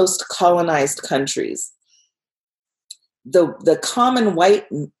in most colonized countries. The common white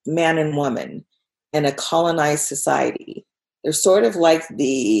man and woman in a colonized society, they're sort of like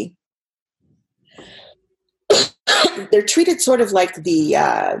they're treated sort of like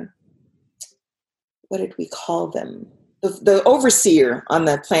what did we call them? The overseer on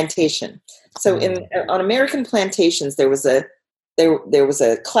the plantation. So on American plantations, there was a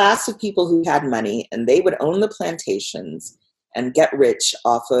class of people who had money, and they would own the plantations and get rich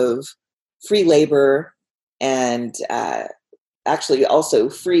off of free labor and actually also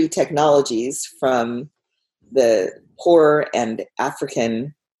free technologies from the poor and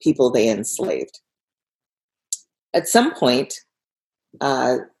African people they enslaved. At some point,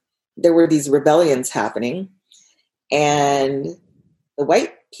 there were these rebellions happening, and the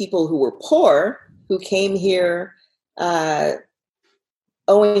white people who were poor, who came here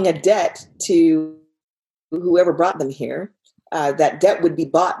owing a debt to whoever brought them here, that debt would be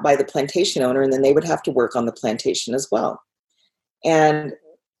bought by the plantation owner, and then they would have to work on the plantation as well. And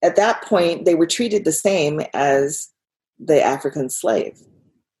at that point, they were treated the same as the African slave,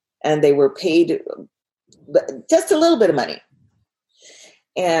 and they were paid just a little bit of money,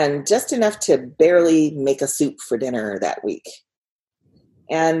 and just enough to barely make a soup for dinner that week.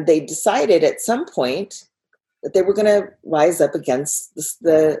 And they decided at some point that they were going to rise up against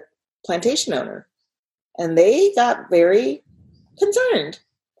the plantation owner. And they got very concerned.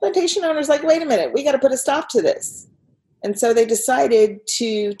 Plantation owners like, wait a minute, we got to put a stop to this. And so they decided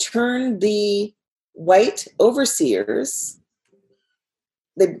to turn the white overseers,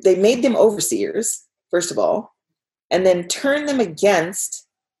 they made them overseers, first of all, and then turn them against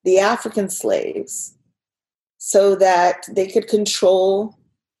the African slaves so that they could control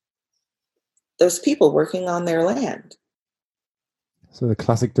those people working on their land. So the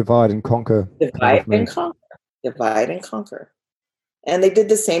classic divide and conquer. Divide and conquer. Divide and conquer. And they did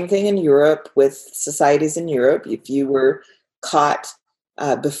the same thing in Europe with societies in Europe. If you were caught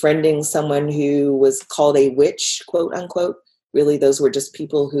befriending someone who was called a witch, quote unquote, really those were just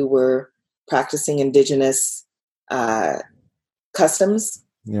people who were practicing indigenous customs.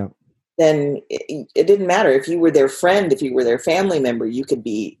 Yeah. Then it didn't matter if you were their friend, if you were their family member, you could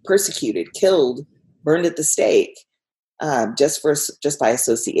be persecuted, killed, burned at the stake, just by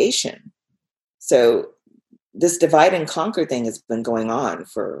association. So this divide and conquer thing has been going on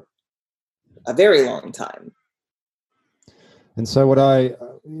for a very long time. And so what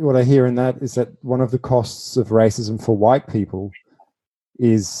I hear in that is that one of the costs of racism for white people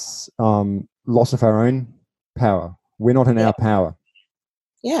is loss of our own power. We're not in our power.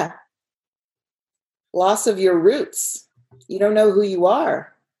 Yeah. Loss of your roots. You don't know who you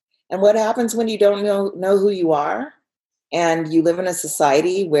are. And what happens when you don't know who you are and you live in a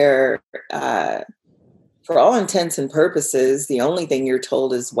society where, for all intents and purposes, the only thing you're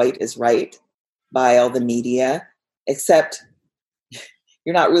told is white is right by all the media, except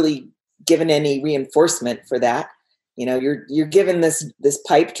you're not really given any reinforcement for that. You know, you're given this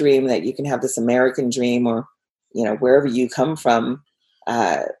pipe dream that you can have this American dream, or, you know, wherever you come from,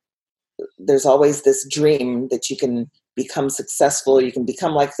 there's always this dream that you can become successful, you can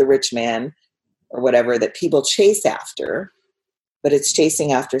become like the rich man or whatever that people chase after, but it's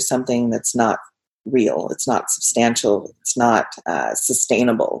chasing after something that's not real. It's not substantial. It's not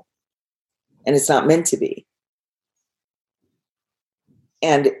sustainable, and it's not meant to be.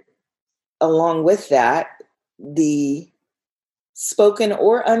 And along with that, the spoken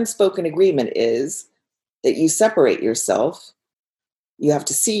or unspoken agreement is that you separate yourself. You have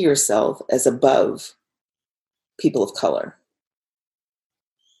to see yourself as above people of color.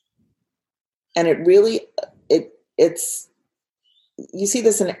 And it really, it's, you see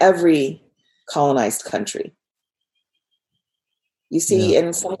this in every colonized country. You see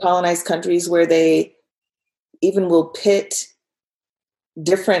in some colonized countries where they even will pit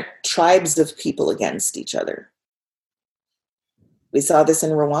different tribes of people against each other. We saw this in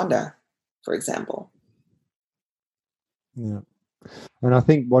Rwanda, for example. Yeah. And I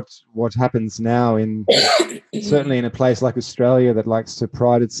think what happens now certainly in a place like Australia that likes to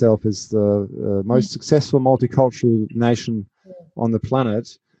pride itself as the most successful multicultural nation on the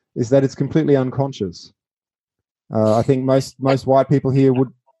planet is that it's completely unconscious. I think most white people here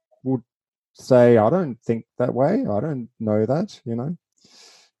would say, I don't think that way. I don't know that, you know.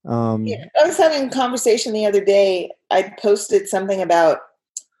 I was having a conversation the other day. I posted something about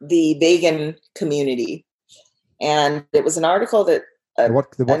the vegan community. And it was an article that the what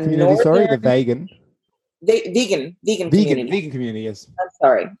community? Sorry, the vegan community. Vegan community. Yes. I'm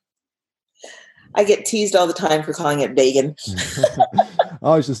sorry. I get teased all the time for calling it vegan.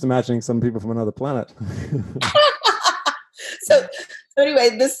 I was just imagining some people from another planet. so,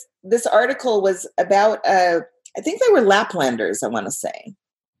 anyway, this article was about I think they were Laplanders, I want to say.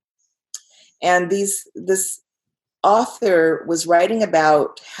 And this author was writing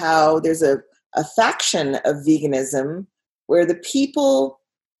about how there's a faction of veganism where the people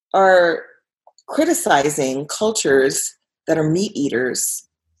are criticizing cultures that are meat eaters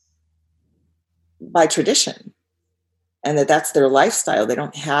by tradition, and that's their lifestyle. They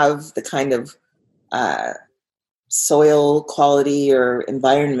don't have the kind of soil quality or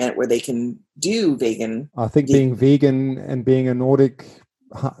environment where they can do vegan. I think being vegan and being a Nordic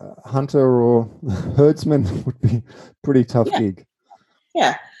hunter or herdsman would be a pretty tough gig.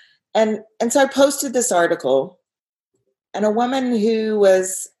 Yeah. And so I posted this article, and a woman who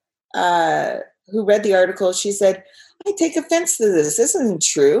was who read the article, she said, I take offense to this. This isn't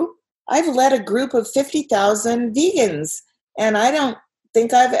true. I've led a group of 50,000 vegans, and I don't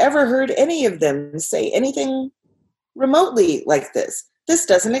think I've ever heard any of them say anything remotely like this. This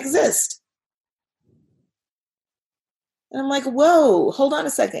doesn't exist. And I'm like, whoa, hold on a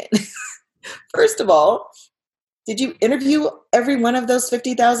second. First of all, did you interview every one of those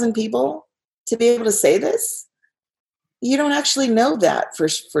 50,000 people to be able to say this? You don't actually know that for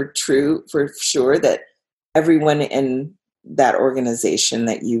sure that everyone in that organization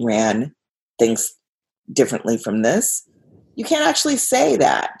that you ran thinks differently from this. You can't actually say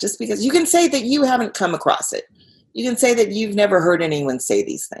that just because you can say that you haven't come across it. You can say that you've never heard anyone say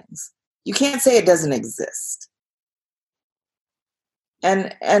these things. You can't say it doesn't exist.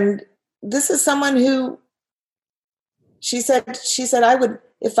 And this is someone who she said I would,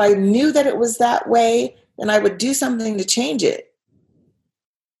 if I knew that it was that way, then I would do something to change it.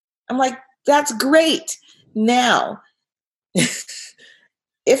 I'm like, that's great. Now,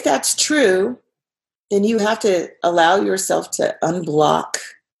 if that's true, then you have to allow yourself to unblock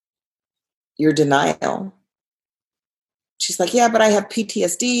your denial. She's like, yeah, but I have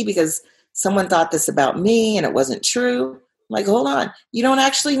PTSD because someone thought this about me and it wasn't true. I'm like, hold on. You don't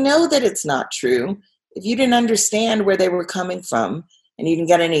actually know that it's not true. If you didn't understand where they were coming from and you didn't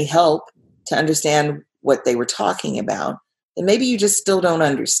get any help to understand what they were talking about, then maybe you just still don't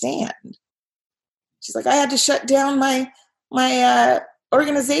understand. She's like, I had to shut down my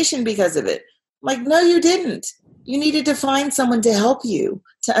organization because of it. I'm like, no, you didn't. You needed to find someone to help you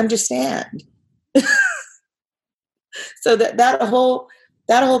to understand. So that whole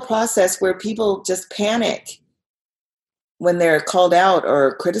process where people just panic when they're called out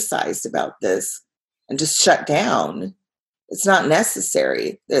or criticized about this and just shut down, it's not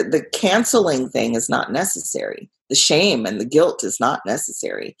necessary. The canceling thing is not necessary. The shame and the guilt is not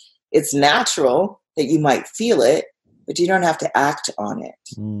necessary. It's natural that you might feel it, but you don't have to act on it.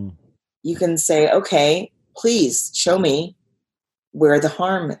 Mm. You can say, okay, please show me where the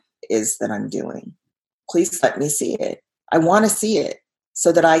harm is that I'm doing. Please let me see it. I want to see it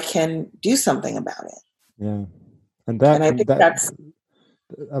so that I can do something about it. Yeah. And I think that's,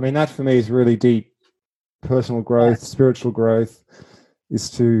 I mean, that for me is really deep. Personal growth, spiritual growth is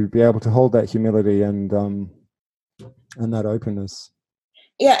to be able to hold that humility and that openness.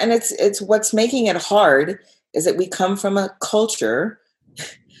 Yeah. And it's what's making it hard is that we come from a culture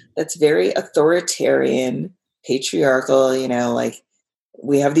that's very authoritarian, patriarchal, like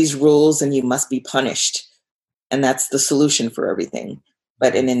we have these rules and you must be punished. And that's the solution for everything.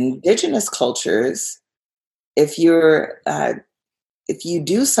 But in indigenous cultures, if you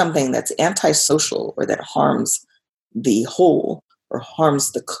do something that's antisocial or that harms the whole or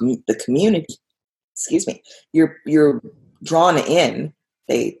harms the community, you're drawn in.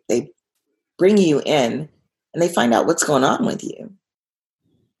 They bring you in, and they find out what's going on with you.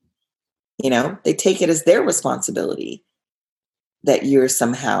 They take it as their responsibility that you're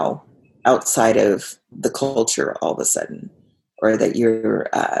somehow outside of the culture all of a sudden, or that you're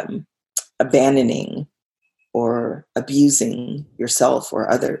abandoning or abusing yourself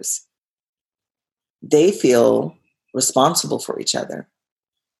or others. They feel responsible for each other.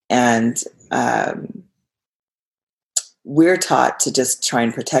 And we're taught to just try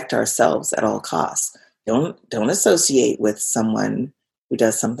and protect ourselves at all costs. Don't associate with someone who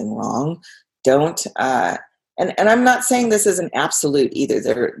does something wrong. Don't, and I'm not saying this is an absolute either.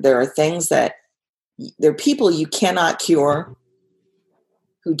 There are things there are people you cannot cure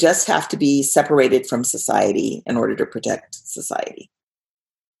who just have to be separated from society in order to protect society.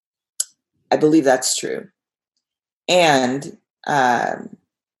 I believe that's true. And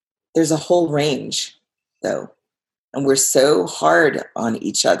there's a whole range, though. And we're so hard on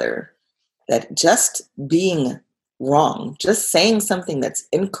each other that just being wrong, just saying something that's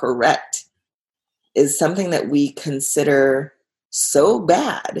incorrect is something that we consider so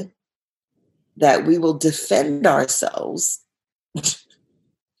bad that we will defend ourselves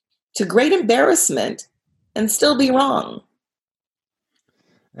to great embarrassment and still be wrong.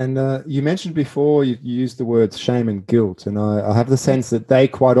 And you mentioned before you used the words shame and guilt, and I have the sense that they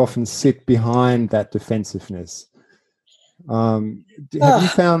quite often sit behind that defensiveness. Have you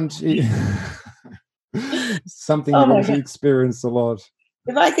found something you've experienced a lot?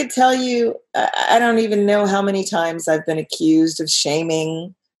 If I could tell you, I don't even know how many times I've been accused of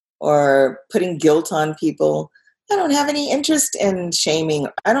shaming or putting guilt on people. I don't have any interest in shaming.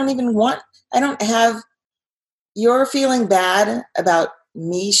 You're feeling bad about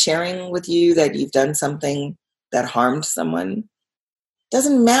me sharing with you that you've done something that harmed someone.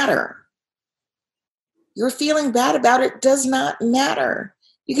 Doesn't matter. You're feeling bad about it does not matter.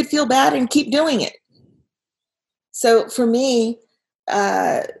 You could feel bad and keep doing it. So for me,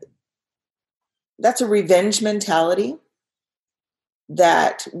 that's a revenge mentality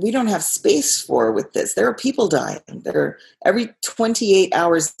that we don't have space for with this. There are people dying. Every 28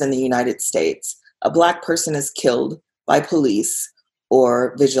 hours in the United States, a Black person is killed by police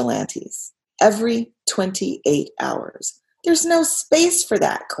or vigilantes. Every 28 hours. There's no space for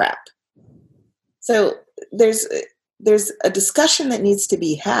that crap. So there's a discussion that needs to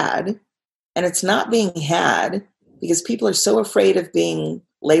be had, and it's not being had because people are so afraid of being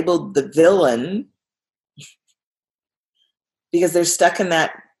labeled the villain because they're stuck in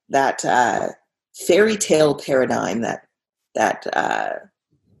that fairy tale paradigm, that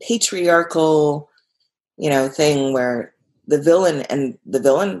patriarchal, thing where the villain,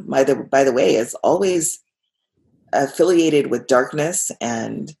 by the way, is always affiliated with darkness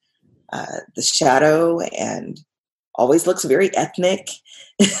and the shadow, and always looks very ethnic,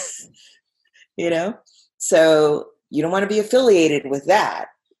 So you don't want to be affiliated with that.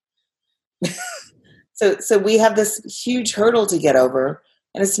 So we have this huge hurdle to get over,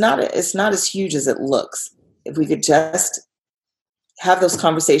 and it's not as huge as it looks. If we could just have those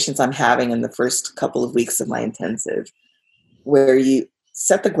conversations I'm having in the first couple of weeks of my intensive, where you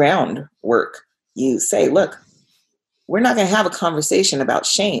set the groundwork, you say, look, we're not going to have a conversation about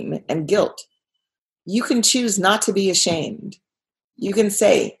shame and guilt. You can choose not to be ashamed. You can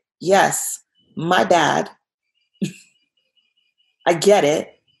say, yes, my bad. I get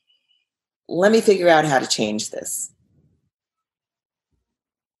it. Let me figure out how to change this.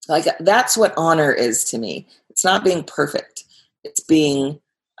 Like, that's what honor is to me. It's not being perfect. It's being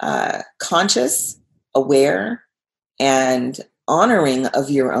conscious, aware, and honoring of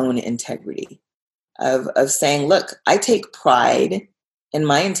your own integrity. Of saying, look, I take pride in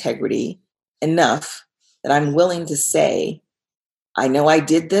my integrity enough that I'm willing to say, I know I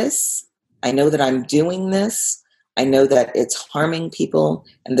did this. I know that I'm doing this. I know that it's harming people,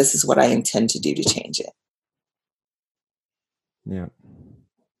 and this is what I intend to do to change it. Yeah.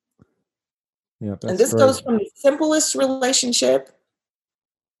 And this goes from the simplest relationship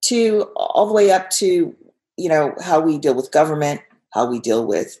to all the way up to, how we deal with government, how we deal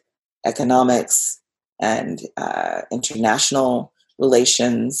with economics and international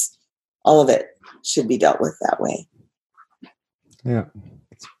relations. All of it should be dealt with that way. Yeah.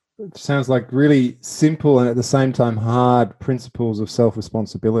 It sounds like really simple and at the same time hard principles of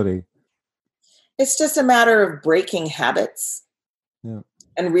self-responsibility. It's just a matter of breaking habits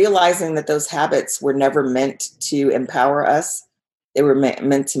and realizing that those habits were never meant to empower us. They were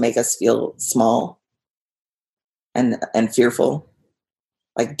meant to make us feel small and fearful.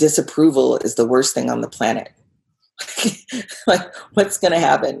 Like, disapproval is the worst thing on the planet. Like, what's going to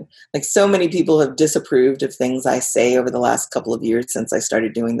happen? Like, so many people have disapproved of things I say over the last couple of years since I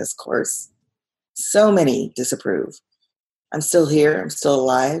started doing this course. So many disapprove. I'm still here. I'm still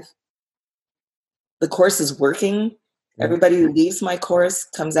alive. The course is working. Everybody who leaves my course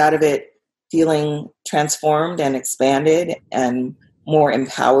comes out of it feeling transformed and expanded and more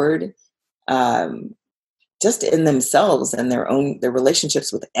empowered, just in themselves and their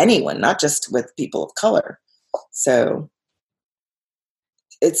relationships with anyone, not just with people of color. So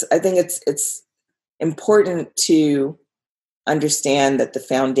I think it's important to understand that the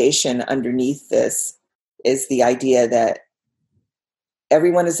foundation underneath this is the idea that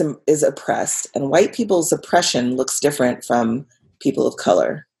everyone is oppressed, and white people's oppression looks different from people of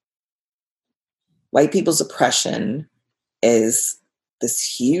color. White people's oppression is this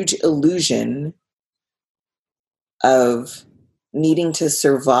huge illusion of needing to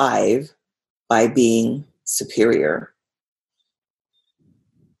survive by being superior.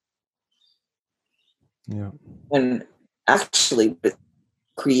 Yeah. When actually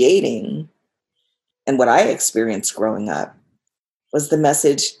creating, and what I experienced growing up was the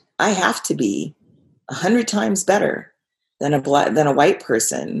message, I have to be 100 times better than a white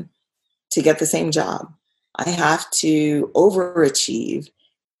person to get the same job. I have to overachieve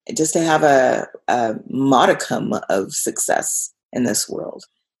just to have a modicum of success in this world,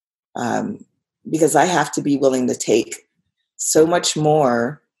 because I have to be willing to take so much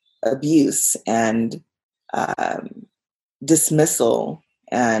more abuse and dismissal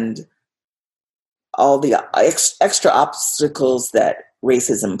and all the extra obstacles that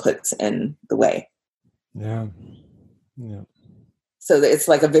racism puts in the way. Yeah. So it's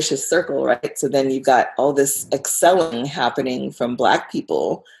like a vicious circle, right? So then you've got all this excelling happening from Black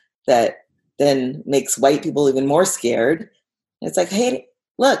people that then makes white people even more scared. It's like, hey,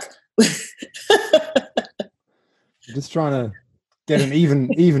 look. Just trying to get an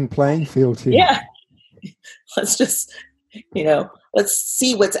even playing field here. Yeah. Let's just, let's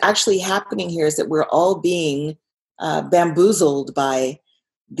see what's actually happening here is that we're all being bamboozled by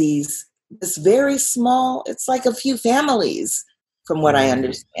this very small, it's like a few families, from what I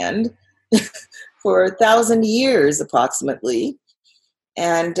understand, for 1,000 years approximately.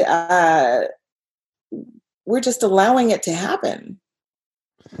 And we're just allowing it to happen.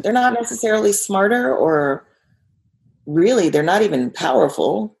 They're not necessarily smarter, or really, they're not even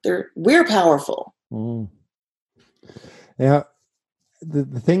powerful. We're powerful. Mm. Yeah.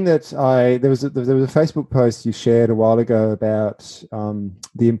 The thing that there was a Facebook post you shared a while ago about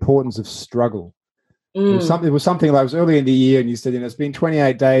the importance of struggle. It was something like, it was early in the year, and you said, it's been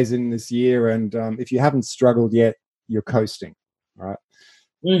 28 days in this year, and if you haven't struggled yet, you're coasting, right?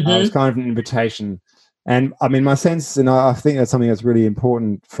 Mm-hmm. It's kind of an invitation. And I mean, my sense, and I think that's something that's really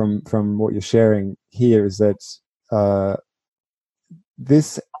important from what you're sharing here, is that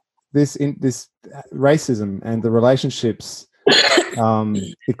this racism and the relationships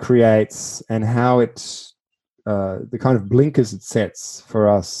it creates, and how the kind of blinkers it sets for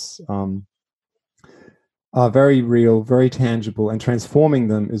us are very real, very tangible, and transforming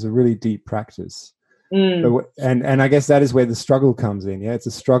them is a really deep practice. And I guess that is where the struggle comes in. Yeah, it's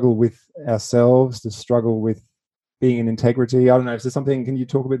a struggle with ourselves, the struggle with being in integrity. I don't know, is there something, can you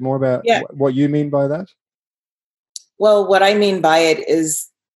talk a bit more about what you mean by that? Well, what I mean by it is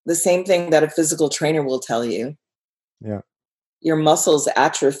the same thing that a physical trainer will tell you. Yeah. Your muscles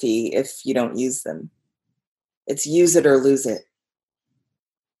atrophy if you don't use them. It's use it or lose it.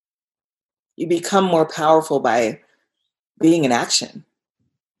 You become more powerful by being in action.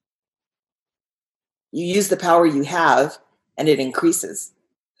 You use the power you have, and it increases.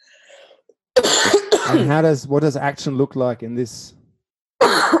 And what does action look like in this?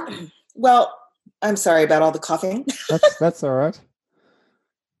 Well, I'm sorry about all the coughing. That's all right.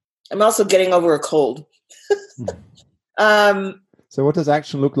 I'm also getting over a cold. So what does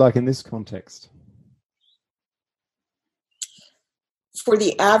action look like in this context? For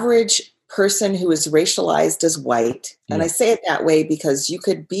the average person who is racialized as white, and I say it that way because you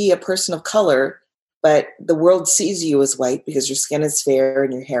could be a person of color, but the world sees you as white because your skin is fair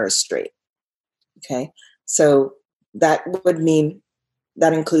and your hair is straight. Okay? So that would mean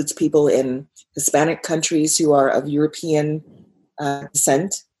that includes people in Hispanic countries who are of European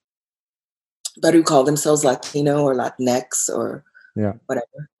descent, but who call themselves Latino or Latinx or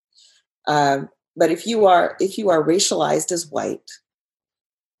whatever. But if you are racialized as white,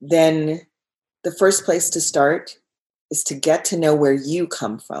 then the first place to start is to get to know where you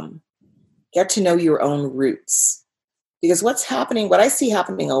come from. Get to know your own roots. Because what I see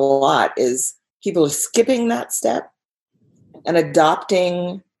happening a lot is people are skipping that step and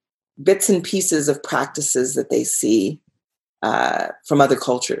adopting bits and pieces of practices that they see from other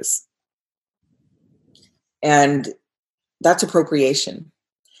cultures. And that's appropriation.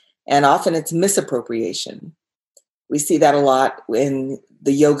 And often it's misappropriation. We see that a lot in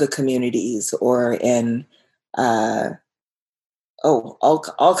the yoga communities or in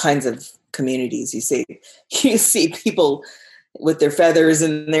all kinds of communities. You see people with their feathers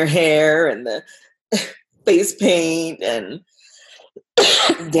in their hair and the face paint and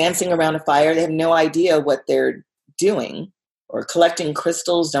dancing around a fire. They have no idea what they're doing, or collecting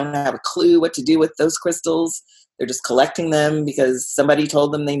crystals, don't have a clue what to do with those crystals. They're just collecting them because somebody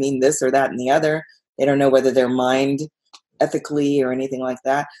told them they mean this or that and the other. They don't know whether they're mined ethically or anything like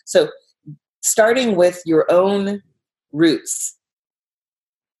that. So starting with your own roots,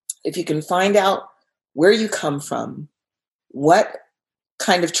 if you can find out where you come from, what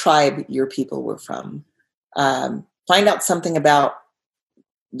kind of tribe your people were from, find out something about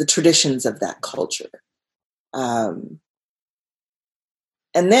the traditions of that culture. And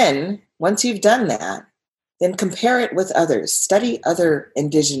then once you've done that, then compare it with others. Study other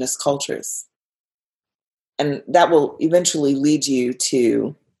indigenous cultures. And that will eventually lead you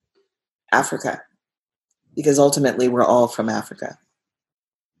to Africa. because ultimately we're all from Africa.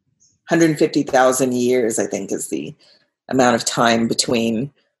 150,000 years, I think, is the amount of time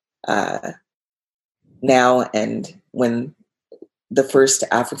between now and when the first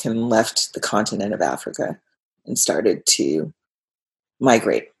African left the continent of Africa and started to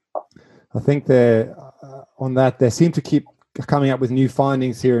migrate. I think on that, they seem to keep coming up with new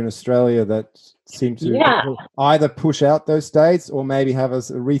findings here in Australia that seem to either push out those states or maybe have us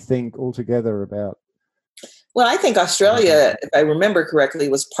rethink altogether about. Well, I think Australia, if I remember correctly,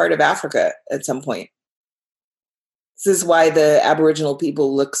 was part of Africa at some point. This is why the Aboriginal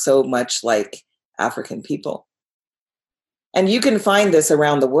people look so much like African people. And you can find this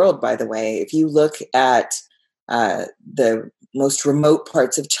around the world, by the way. If you look at the most remote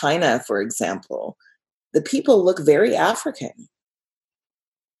parts of China, for example, the people look very African.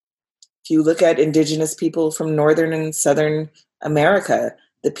 If you look at indigenous people from Northern and Southern America,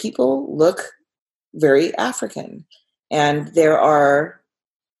 the people look very African. And there are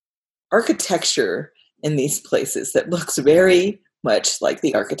architecture in these places that looks very much like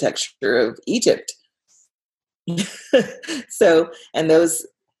the architecture of Egypt. So, and there's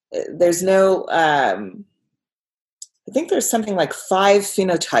no, I think there's something like 5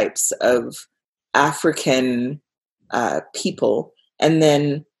 phenotypes of African people. And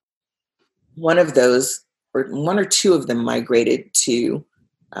then one of those, or 1 or 2 of them, migrated to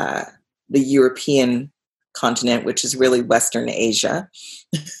the European continent, which is really Western Asia.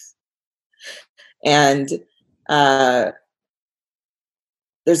 And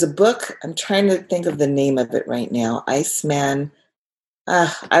there's a book, I'm trying to think of the name of it right now, Iceman.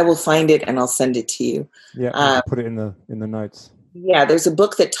 I will find it and I'll send it to you. Yeah, put it in the notes. Yeah, there's a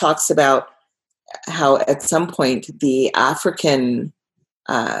book that talks about how at some point the African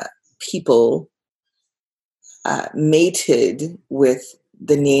people mated with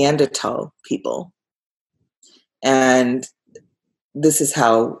the Neanderthal people. And this is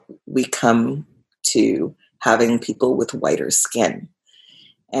how we come to having people with whiter skin.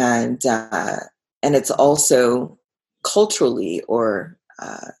 And it's also culturally or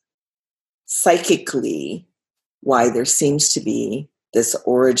psychically why there seems to be this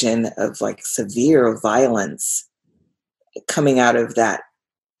origin of like severe violence coming out of that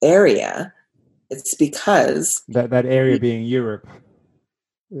area. It's because that area being Europe.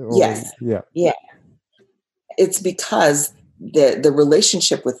 Yes. Yeah. It's because the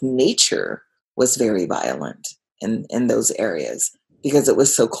relationship with nature was very violent in those areas because it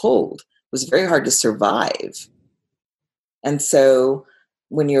was so cold. It was very hard to survive. And so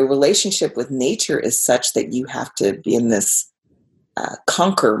when your relationship with nature is such that you have to be in this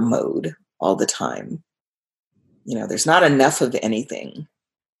conquer mode all the time, there's not enough of anything.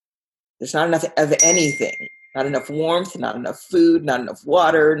 There's not enough of anything. Not enough warmth, not enough food, not enough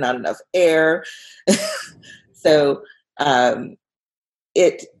water, not enough air. So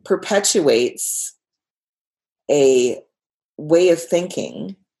it perpetuates a way of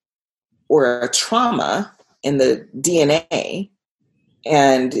thinking or a trauma in the DNA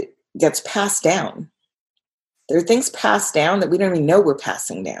and gets passed down. There are things passed down that we don't even know we're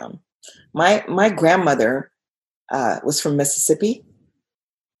passing down. My grandmother was from Mississippi,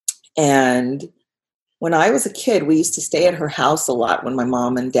 and when I was a kid, we used to stay at her house a lot when my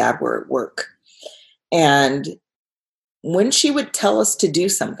mom and dad were at work. And when she would tell us to do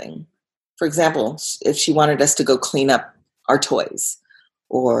something, for example, if she wanted us to go clean up our toys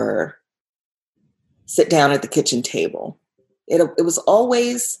or sit down at the kitchen table, it was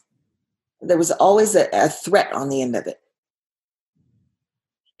always, there was always a threat on the end of it.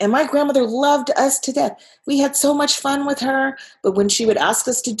 And my grandmother loved us to death. We had so much fun with her, but when she would ask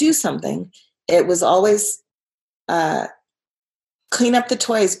us to do something, it was always clean up the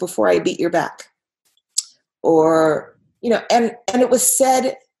toys before I beat your back. Or, and it was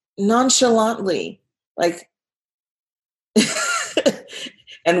said nonchalantly, like,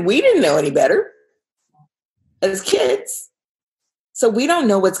 and we didn't know any better as kids. So we don't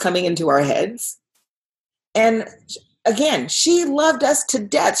know what's coming into our heads. And again, she loved us to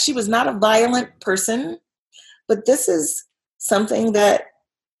death. She was not a violent person, but this is something that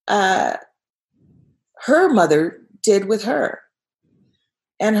her mother did with her.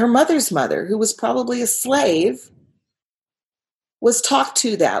 And her mother's mother, who was probably a slave, was talked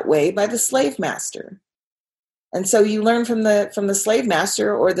to that way by the slave master. And so you learn from the slave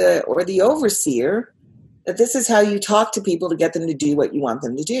master or the overseer that this is how you talk to people to get them to do what you want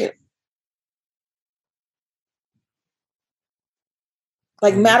them to do.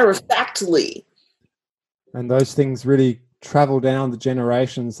 Like matter of factly. And those things really travel down the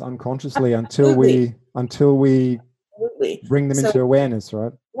generations unconsciously until we Absolutely. Bring them into awareness,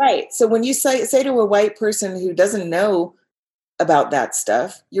 right? Right. So when you say to a white person who doesn't know about that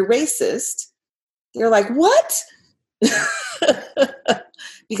stuff, you're racist, they're like, what?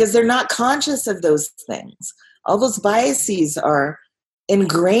 Because they're not conscious of those things. All those biases are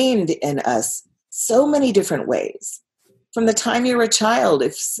ingrained in us so many different ways. From the time you're a child,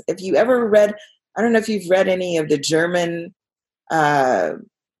 if you ever read, I don't know if you've read any of the German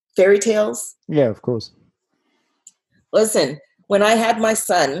fairy tales. Yeah, of course. Listen, when I had my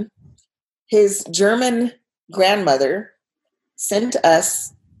son, his German grandmother sent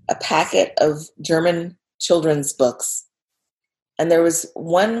us a packet of German children's books. And there was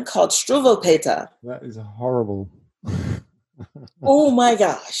one called Struwwelpeter. That is horrible. Oh my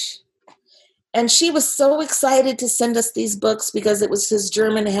gosh. And she was so excited to send us these books because it was his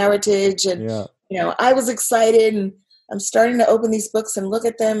German heritage. And, I was excited, and I'm starting to open these books and look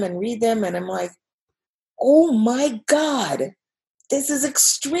at them and read them. And I'm like, oh my God, this is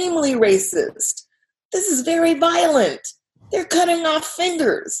extremely racist. This is very violent. They're cutting off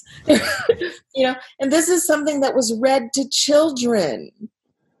fingers, and this is something that was read to children.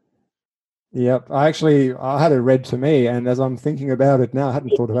 Yep. I had it read to me, and as I'm thinking about it now, I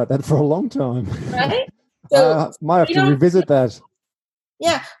hadn't thought about that for a long time. Right? So might have to revisit that.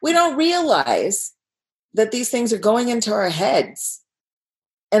 Yeah. We don't realize that these things are going into our heads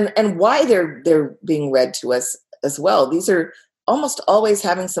and why they're being read to us as well. These are almost always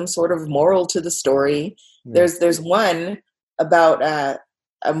having some sort of moral to the story. Yeah. There's one about a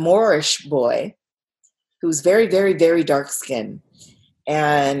Moorish boy who's very, very, very dark skinned,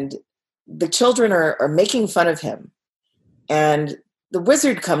 and the children are making fun of him. And the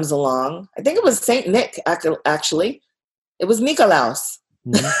wizard comes along. I think it was Saint Nick, actually. It was Nikolaus.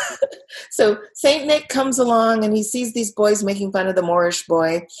 Mm-hmm. So Saint Nick comes along and he sees these boys making fun of the Moorish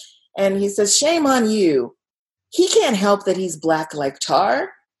boy. And he says, shame on you. He can't help that he's black like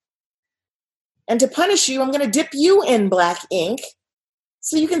tar. And to punish you, I'm going to dip you in black ink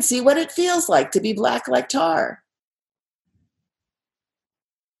so you can see what it feels like to be black like tar.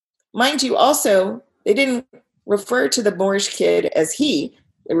 Mind you, also, they didn't refer to the Moorish kid as he.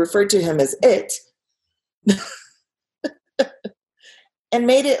 They referred to him as it. And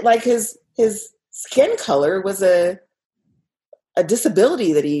made it like his skin color was a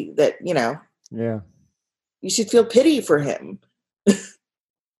disability that Yeah. You should feel pity for him.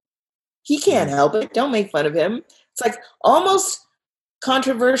 He can't help it. Don't make fun of him. It's like almost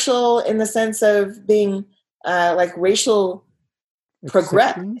controversial in the sense of being like racial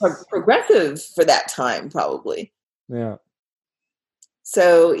progressive for that time, probably. Yeah.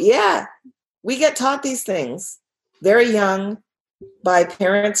 So, yeah, we get taught these things very young by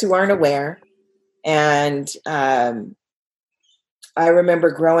parents who aren't aware. And I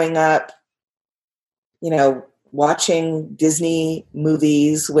remember growing up, watching Disney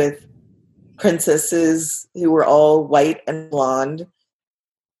movies with princesses who were all white and blonde,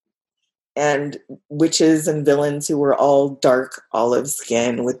 and witches and villains who were all dark olive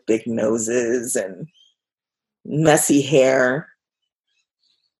skin with big noses and messy hair,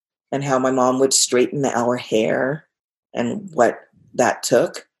 and how my mom would straighten our hair and what that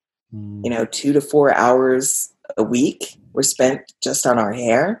took. 2 to 4 hours a week were spent just on our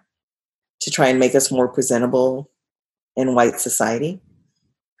hair to try and make us more presentable in white society.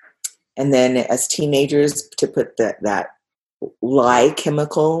 And then as teenagers, to put that lye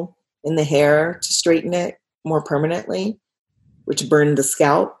chemical in the hair to straighten it more permanently, which burned the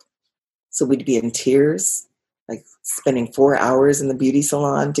scalp. So we'd be in tears, like spending 4 hours in the beauty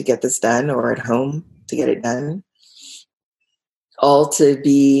salon to get this done, or at home to get it done, all to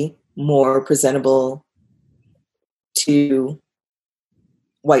be more presentable to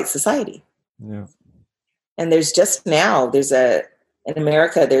white society. Yeah. And there's in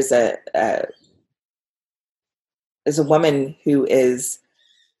America, there's a woman who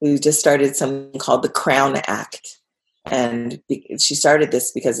just started something called the Crown Act. And she started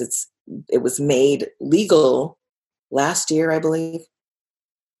this because it was made legal last year, I believe.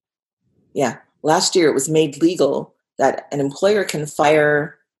 Yeah, last year it was made legal that an employer can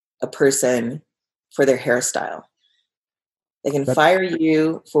fire a person for their hairstyle. They can fire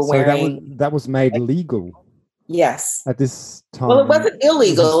you for wearing... that was made legal? Yes. At this time? Well, it wasn't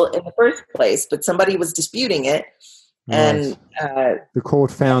illegal in the first place, but somebody was disputing it. Right. And the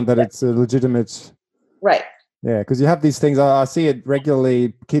court found that it's a legitimate... Right. Yeah, because you have these things, I see it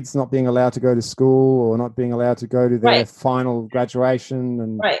regularly, kids not being allowed to go to school or not being allowed to go to their final graduation.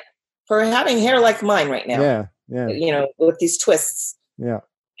 And right. For having hair like mine right now. Yeah, yeah. With these twists. Yeah.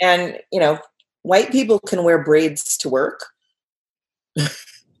 And, white people can wear braids to work.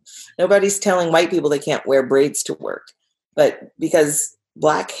 Nobody's telling white people they can't wear braids to work. But because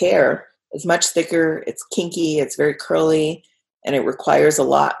black hair is much thicker, it's kinky, it's very curly, and it requires a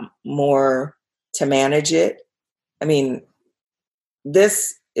lot more to manage it. I mean,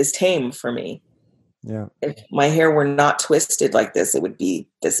 this is tame for me. Yeah. If my hair were not twisted like this, it would be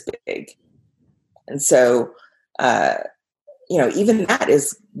this big. And so, even that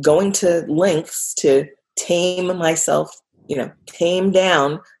is going to lengths to tame myself, tame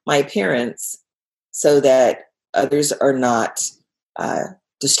down my appearance so that others are not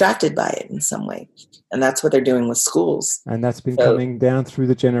distracted by it in some way. And that's what they're doing with schools. And that's been coming down through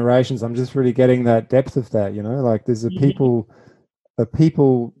the generations. I'm just really getting that depth of that, like there's a people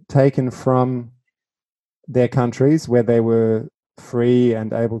taken from their countries where they were free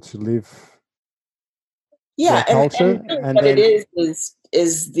and able to live their culture. And what then, it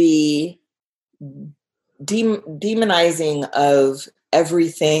is the demonizing of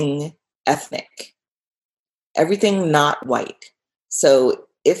everything ethnic, everything not white. So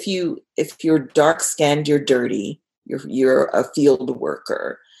if you're dark skinned, you're dirty. You're a field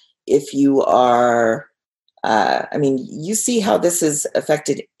worker. If you are, you see how this has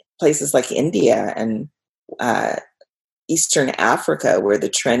affected places like India and Eastern Africa, where the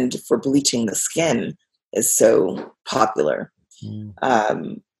trend for bleaching the skin is so popular.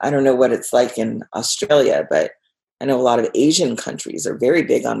 I don't know what it's like in Australia, but I know a lot of Asian countries are very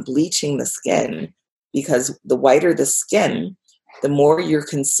big on bleaching the skin, because the whiter the skin, the more you're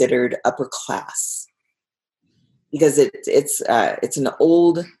considered upper class. Because it's an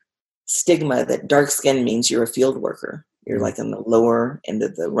old stigma that dark skin means you're a field worker. You're like in the lower end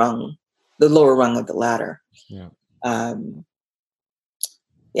of the lower rung of the ladder.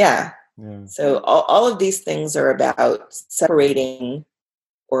 So all of these things are about separating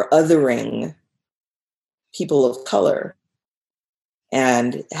or othering people of color,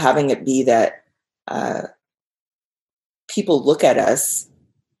 and having it be that people look at us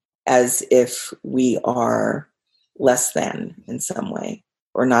as if we are less than in some way,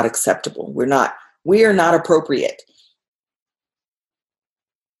 or not acceptable. We are not appropriate.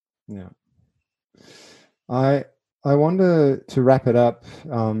 Yeah. I wonder, to wrap it up,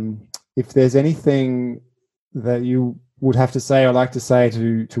 if there's anything that you would have to say or like to say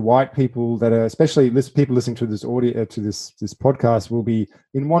to white people that are, especially people listening to this audio, to this podcast, will be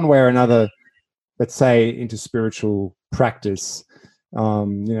in one way or another, let's say, into spiritual practice,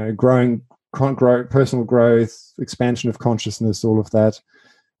 growing personal growth, expansion of consciousness, all of that.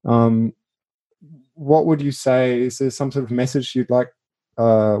 What would you say? Is there some sort of message you'd like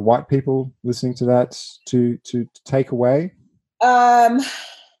white people listening to that to take away?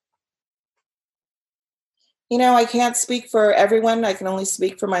 I can't speak for everyone. I can only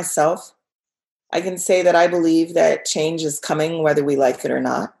speak for myself. I can say that I believe that change is coming, whether we like it or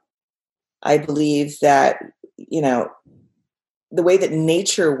not. I believe that, the way that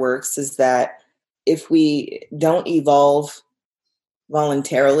nature works is that if we don't evolve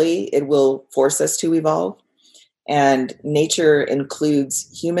voluntarily, it will force us to evolve. And nature includes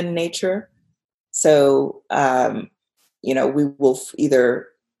human nature. So, we will either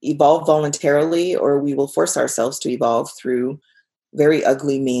evolve voluntarily, or we will force ourselves to evolve through very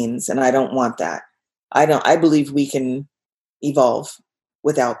ugly means. And I don't want that. I believe we can evolve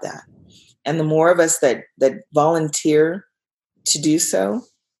without that. And the more of us that volunteer to do so,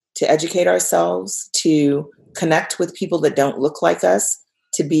 to educate ourselves, to connect with people that don't look like us,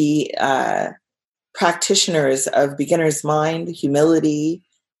 to be practitioners of beginner's mind, humility,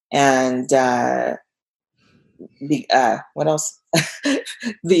 and what else?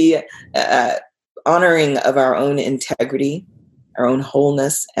 the honoring of our own integrity, our own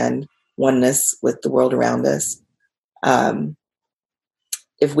wholeness and oneness with the world around us.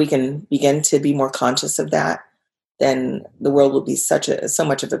 If we can begin to be more conscious of that, then the world will be so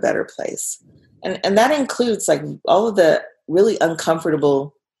much of a better place. And that includes like all of the really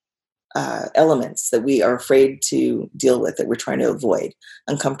uncomfortable elements that we are afraid to deal with, that we're trying to avoid.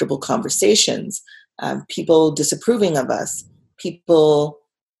 Uncomfortable conversations, people disapproving of us, people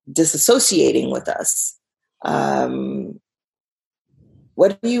disassociating with us.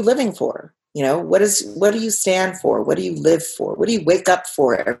 What are you living for? What do you stand for? What do you live for? What do you wake up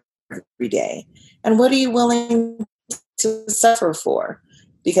for every day? And what are you willing to suffer for?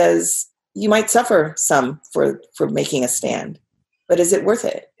 Because you might suffer some for making a stand. But is it worth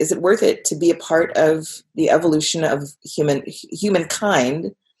it? Is it worth it to be a part of the evolution of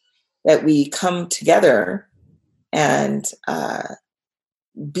humankind, that we come together and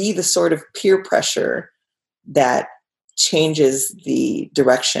be the sort of peer pressure that changes the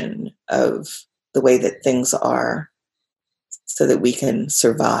direction of the way that things are, so that we can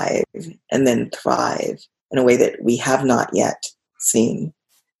survive and then thrive in a way that we have not yet seen.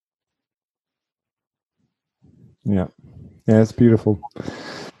 Yeah, it's beautiful.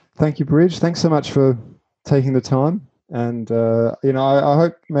 Thank you, Bridge. Thanks so much for taking the time. And, I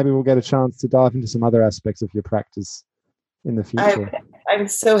hope maybe we'll get a chance to dive into some other aspects of your practice in the future. I'm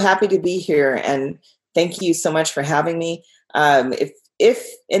so happy to be here, and thank you so much for having me. If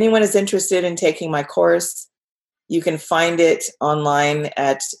anyone is interested in taking my course, you can find it online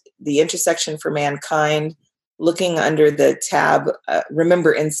at the Intersection for Mankind, looking under the tab.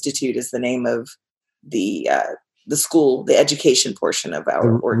 Remember Institute is the name of the school, the education portion of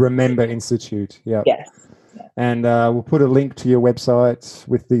our Remember Institute. Yeah. Yes. Yeah. And we'll put a link to your website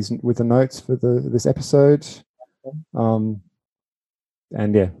with the notes for this episode. And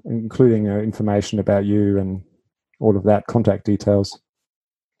including information about you and all of that, contact details.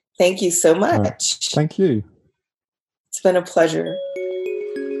 Thank you so much. Thank you. It's been a pleasure.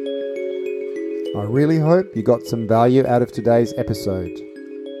 I really hope you got some value out of today's episode.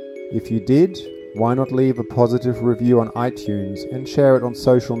 If you did, why not leave a positive review on iTunes and share it on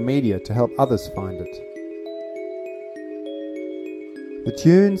social media to help others find it? The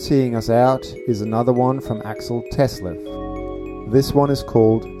tune seeing us out is another one from Axel Teslev. This one is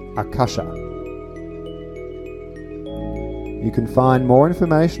called Akasha. You can find more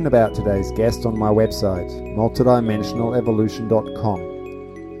information about today's guest on my website, multidimensionalevolution.com,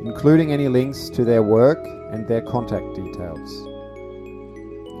 including any links to their work and their contact details.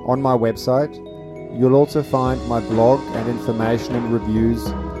 On my website, you'll also find my blog and information and reviews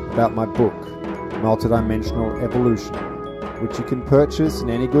about my book, Multidimensional Evolution, which you can purchase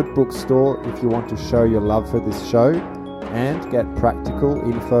in any good bookstore if you want to show your love for this show and get practical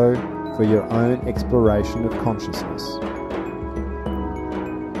info for your own exploration of consciousness.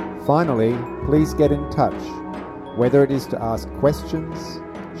 Finally, please get in touch, whether it is to ask questions,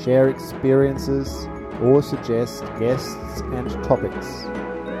 share experiences, or suggest guests and topics.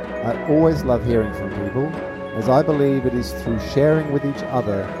 I always love hearing from people, as I believe it is through sharing with each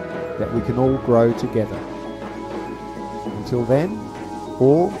other that we can all grow together. Until then,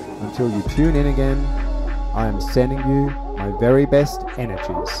 or until you tune in again, I am sending you my very best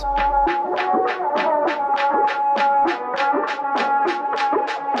energies.